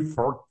sued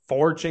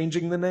for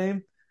changing the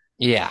name?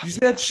 Yeah. Did you see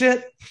that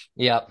shit?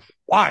 Yep.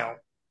 Wild.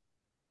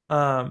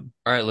 All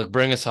right, look,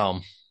 bring us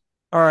home.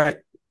 All right.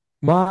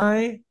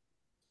 My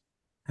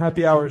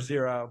happy hour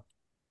 0.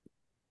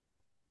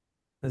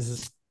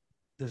 This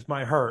is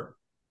my hurt.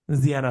 This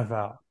is the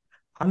NFL.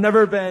 I've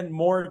never been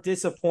more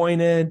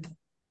disappointed,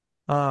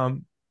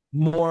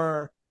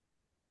 more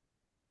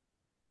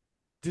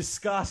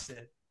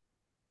disgusted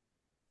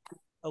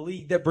a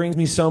league that brings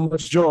me so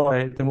much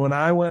joy than when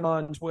I went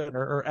on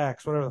Twitter or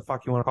X, whatever the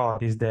fuck you want to call it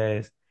these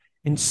days,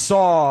 and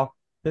saw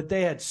that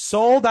they had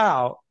sold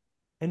out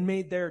and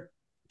made their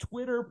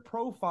Twitter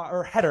profile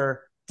or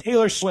header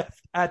Taylor Swift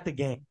at the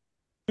game.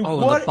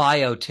 Oh, the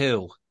bio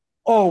too.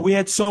 Oh, we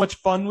had so much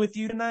fun with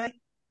you tonight.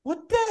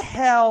 What the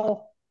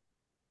hell?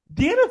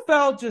 The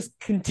NFL just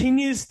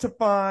continues to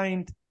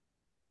find.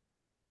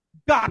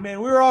 God,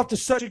 man, we were off to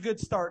such a good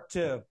start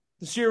too.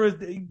 This year was.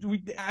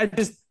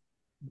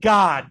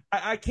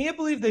 I can't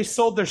believe they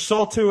sold their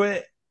soul to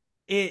it.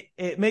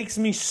 It makes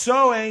me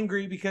so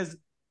angry because,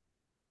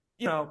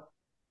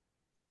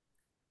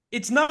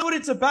 it's not what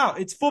it's about.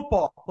 It's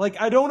football. Like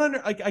I don't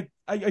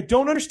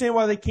understand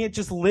why they can't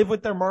just live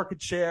with their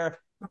market share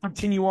and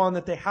continue on.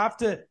 That they have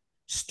to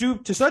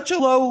stoop to such a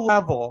low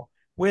level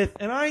with,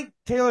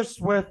 Taylor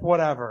Swift,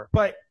 whatever.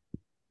 But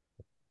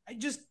I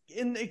just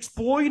in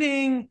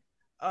exploiting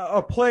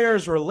a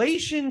player's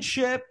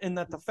relationship, and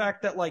that the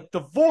fact that like The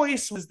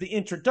Voice was the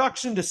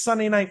introduction to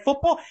Sunday Night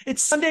Football.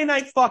 It's Sunday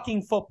Night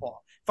fucking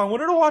football. If I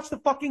wanted to watch the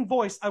fucking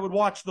Voice, I would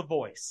watch The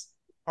Voice.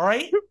 All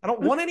right? I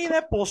don't want any of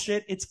that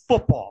bullshit. It's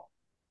football.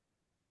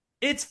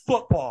 It's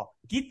football.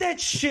 Get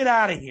that shit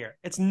out of here.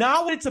 It's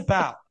not what it's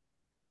about.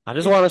 I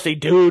just want to see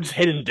dudes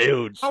hitting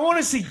dudes. I want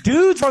to see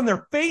dudes run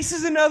their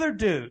faces into other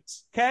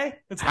dudes. Okay?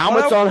 It's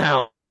helmets on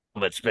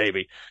helmets,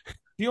 baby.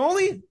 The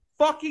only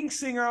fucking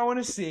singer I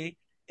want to see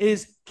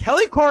is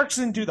Kelly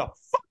Clarkson do the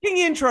fucking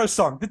intro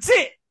song. That's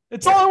it.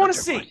 That's all I want to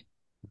see.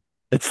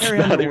 It's Carrie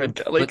not Underwood. even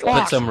Kelly Put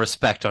Clarkson. some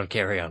respect on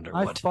Carrie I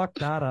Underwood. fucked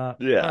that up.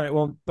 Yeah. All right.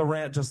 Well, the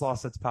rant just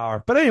lost its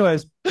power. But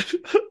anyways,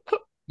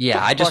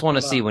 Yeah, I just want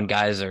to Fuck see that. when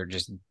guys are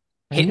just Man,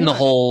 hitting you're the not-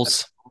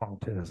 holes,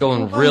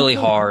 going really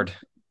hard,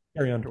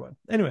 Carrie Underwood.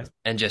 Anyways,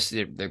 and just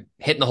they're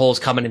hitting the holes,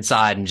 coming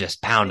inside, and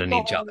just pounding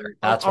each other.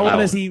 That's I what I want to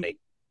want to see. see.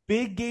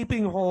 Big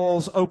gaping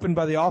holes opened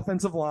by the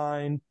offensive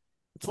line.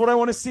 That's what I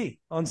want to see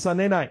on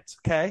Sunday nights.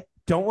 Okay.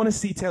 Don't want to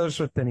see Taylor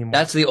Swift anymore.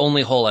 That's the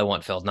only hole I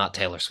want filled, not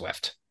Taylor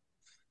Swift.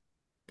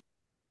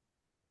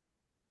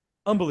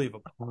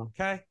 unbelievable.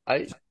 Okay.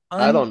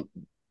 I don't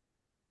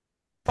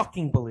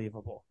fucking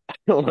believable.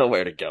 don't know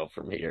where to go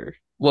from here.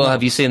 Well, No.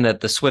 have you seen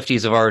that the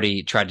Swifties have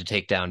already tried to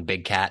take down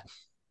Big Cat?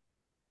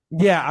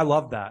 Yeah, I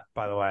love that.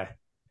 By the way,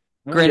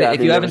 Granted, Yeah, I if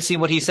mean, you that haven't was- seen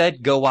what he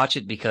said, go watch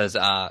it because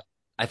I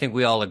think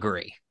we all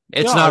agree.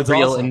 It's No, not it's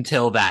real awesome.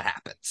 until that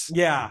happens.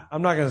 yeah,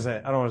 I'm not gonna say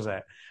it. I don't want to say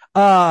it.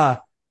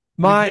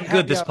 My We've been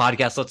good this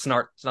podcast.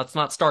 Let's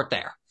not start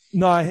there.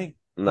 No, I think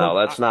No,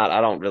 Well, that's not.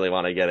 I don't really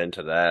want to get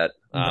into that.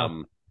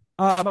 No.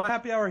 my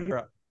happy hour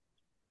hero.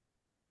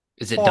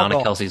 Is it Fall Donna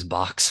golf. Kelsey's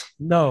box?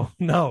 No,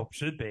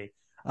 should be.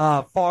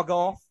 Fall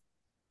golf.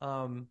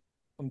 I'm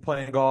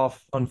playing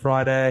golf on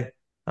Friday.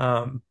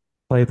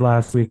 Played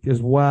last week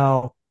as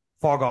well.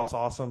 Fall golf's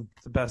awesome.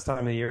 It's the best time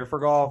of the year for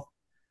golf.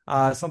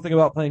 Something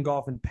about playing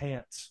golf in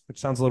pants, which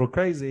sounds a little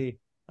crazy.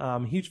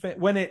 Huge fan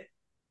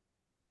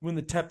when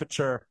the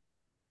temperature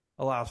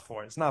allows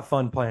for it. It's not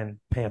fun playing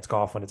pants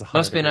golf when it's 100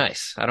 Must be degrees.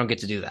 nice. I don't get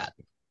to do that.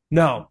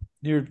 No,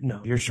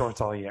 you're shorts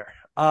all year.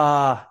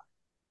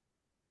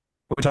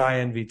 Which I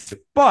envy too.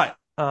 But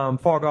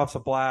fall golf's a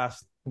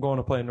blast. I'm going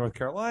to play in North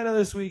Carolina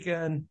this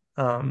weekend.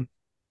 On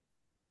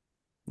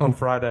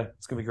Friday.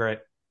 It's gonna be great.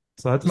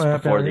 So that's my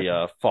happy before hour.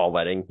 the fall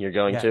wedding you're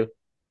going Yeah. to.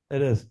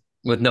 It is.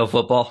 With no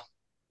football?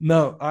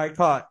 No, I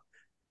caught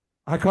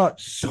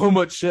so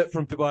much shit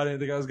from people I didn't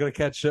think I was gonna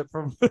catch shit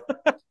from.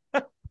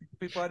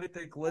 People I didn't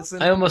think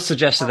listen. I almost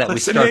suggested that we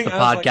start Listening, the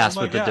I was like, podcast oh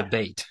my with a God.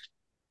 debate.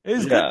 It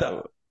was Yeah. good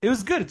though. It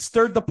was good. It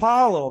stirred the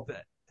pot a little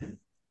bit.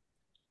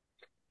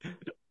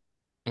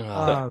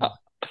 But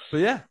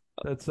yeah,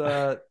 that's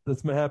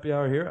my happy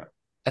hour hero.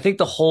 I think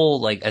the whole,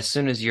 like, as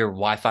soon as your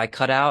Wi-Fi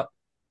cut out,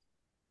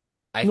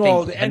 I No,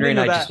 think the Henry and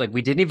I ending of just, that- like,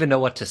 we didn't even know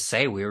what to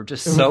say. We were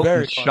just It was so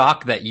very in funny.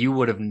 shock that you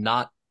would have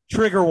not.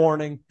 Trigger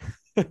warning.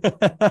 We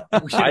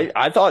should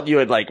I thought you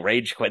had like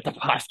rage quit the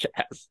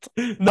podcast.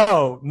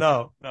 No.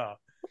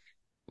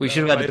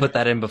 have had to put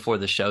that in before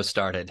the show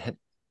started.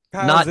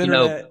 Kyle's Not,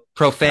 internet, Kyle's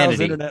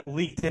profanity. internet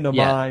leaked into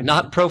Yeah, mine.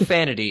 not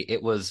profanity.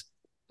 It was,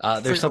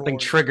 there's Trigger something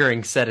warning.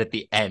 triggering said at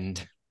the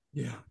end.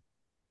 Yeah.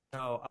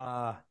 No,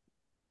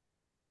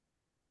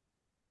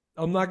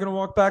 I'm not gonna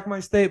walk back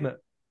my statement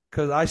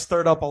because I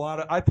stirred up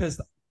I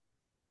pissed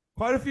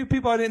quite a few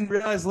people I didn't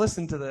realize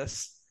listened to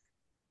this.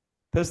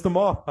 Pissed them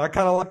off. I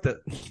kind of liked it.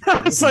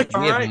 It's like, Do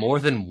we all have right. more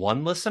than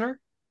one listener?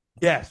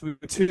 Yes, we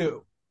were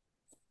two.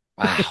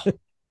 Wow.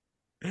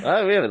 We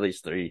have at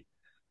least 3.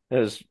 It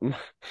was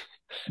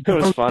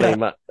funny.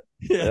 Yeah.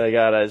 Yeah. I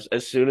got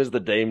as soon as the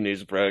Dame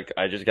news broke,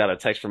 I just got a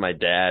text from my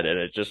dad, and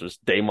it just was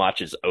Dame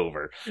watch is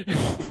over.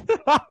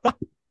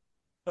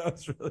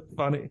 That's really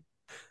funny.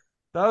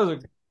 That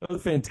was a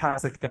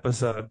fantastic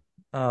episode.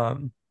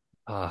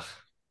 Ugh.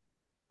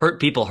 Hurt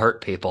people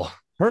hurt people.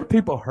 Hurt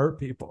people.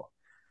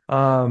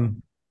 But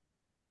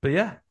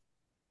yeah.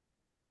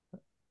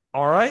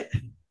 All right.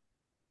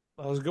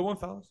 That was a good one,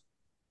 fellas.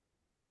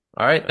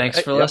 All right. Thanks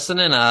for Yep.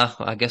 listening.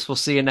 I guess we'll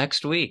see you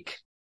next week.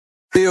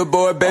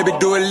 Billboard, baby,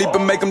 do a leap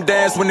and make them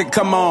dance when they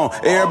come on.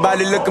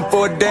 Everybody looking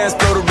for a dance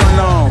floor to run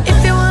on.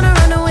 If you wanna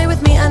run away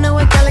with me,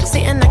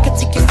 sexy and I could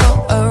take you for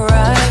a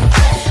ride.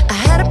 I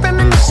had a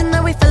premonition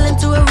that we fell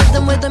into a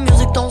rhythm where the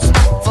music don't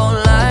stop for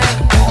life.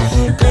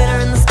 Glitter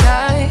in the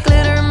sky,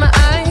 glitter in my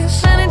eyes,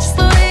 shining just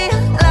the way I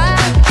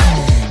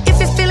like. If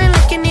you're feeling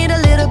like you need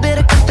a little bit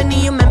of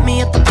company, you met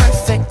me at the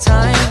perfect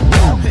time.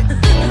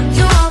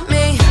 You want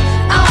me,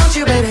 I want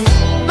you, baby.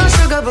 My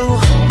sugar boo,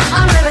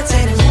 I'm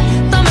levitating.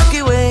 The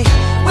Milky Way,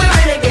 we're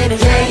renegading.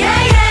 Yeah,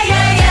 yeah, yeah,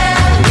 yeah,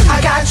 yeah. I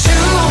got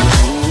you,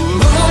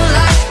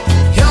 moonlight.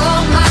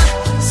 You're my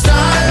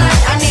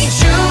starlight. I need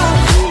you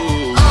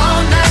all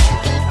night.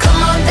 Come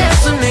on,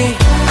 dance with me.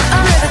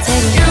 I'm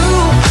levitating. You,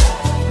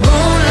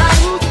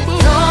 moonlight.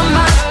 You're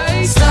my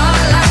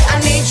starlight. I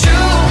need you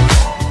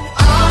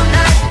all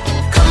night.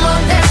 Come on,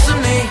 dance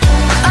with me.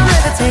 I'm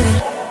levitating.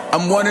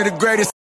 I'm one of the greatest.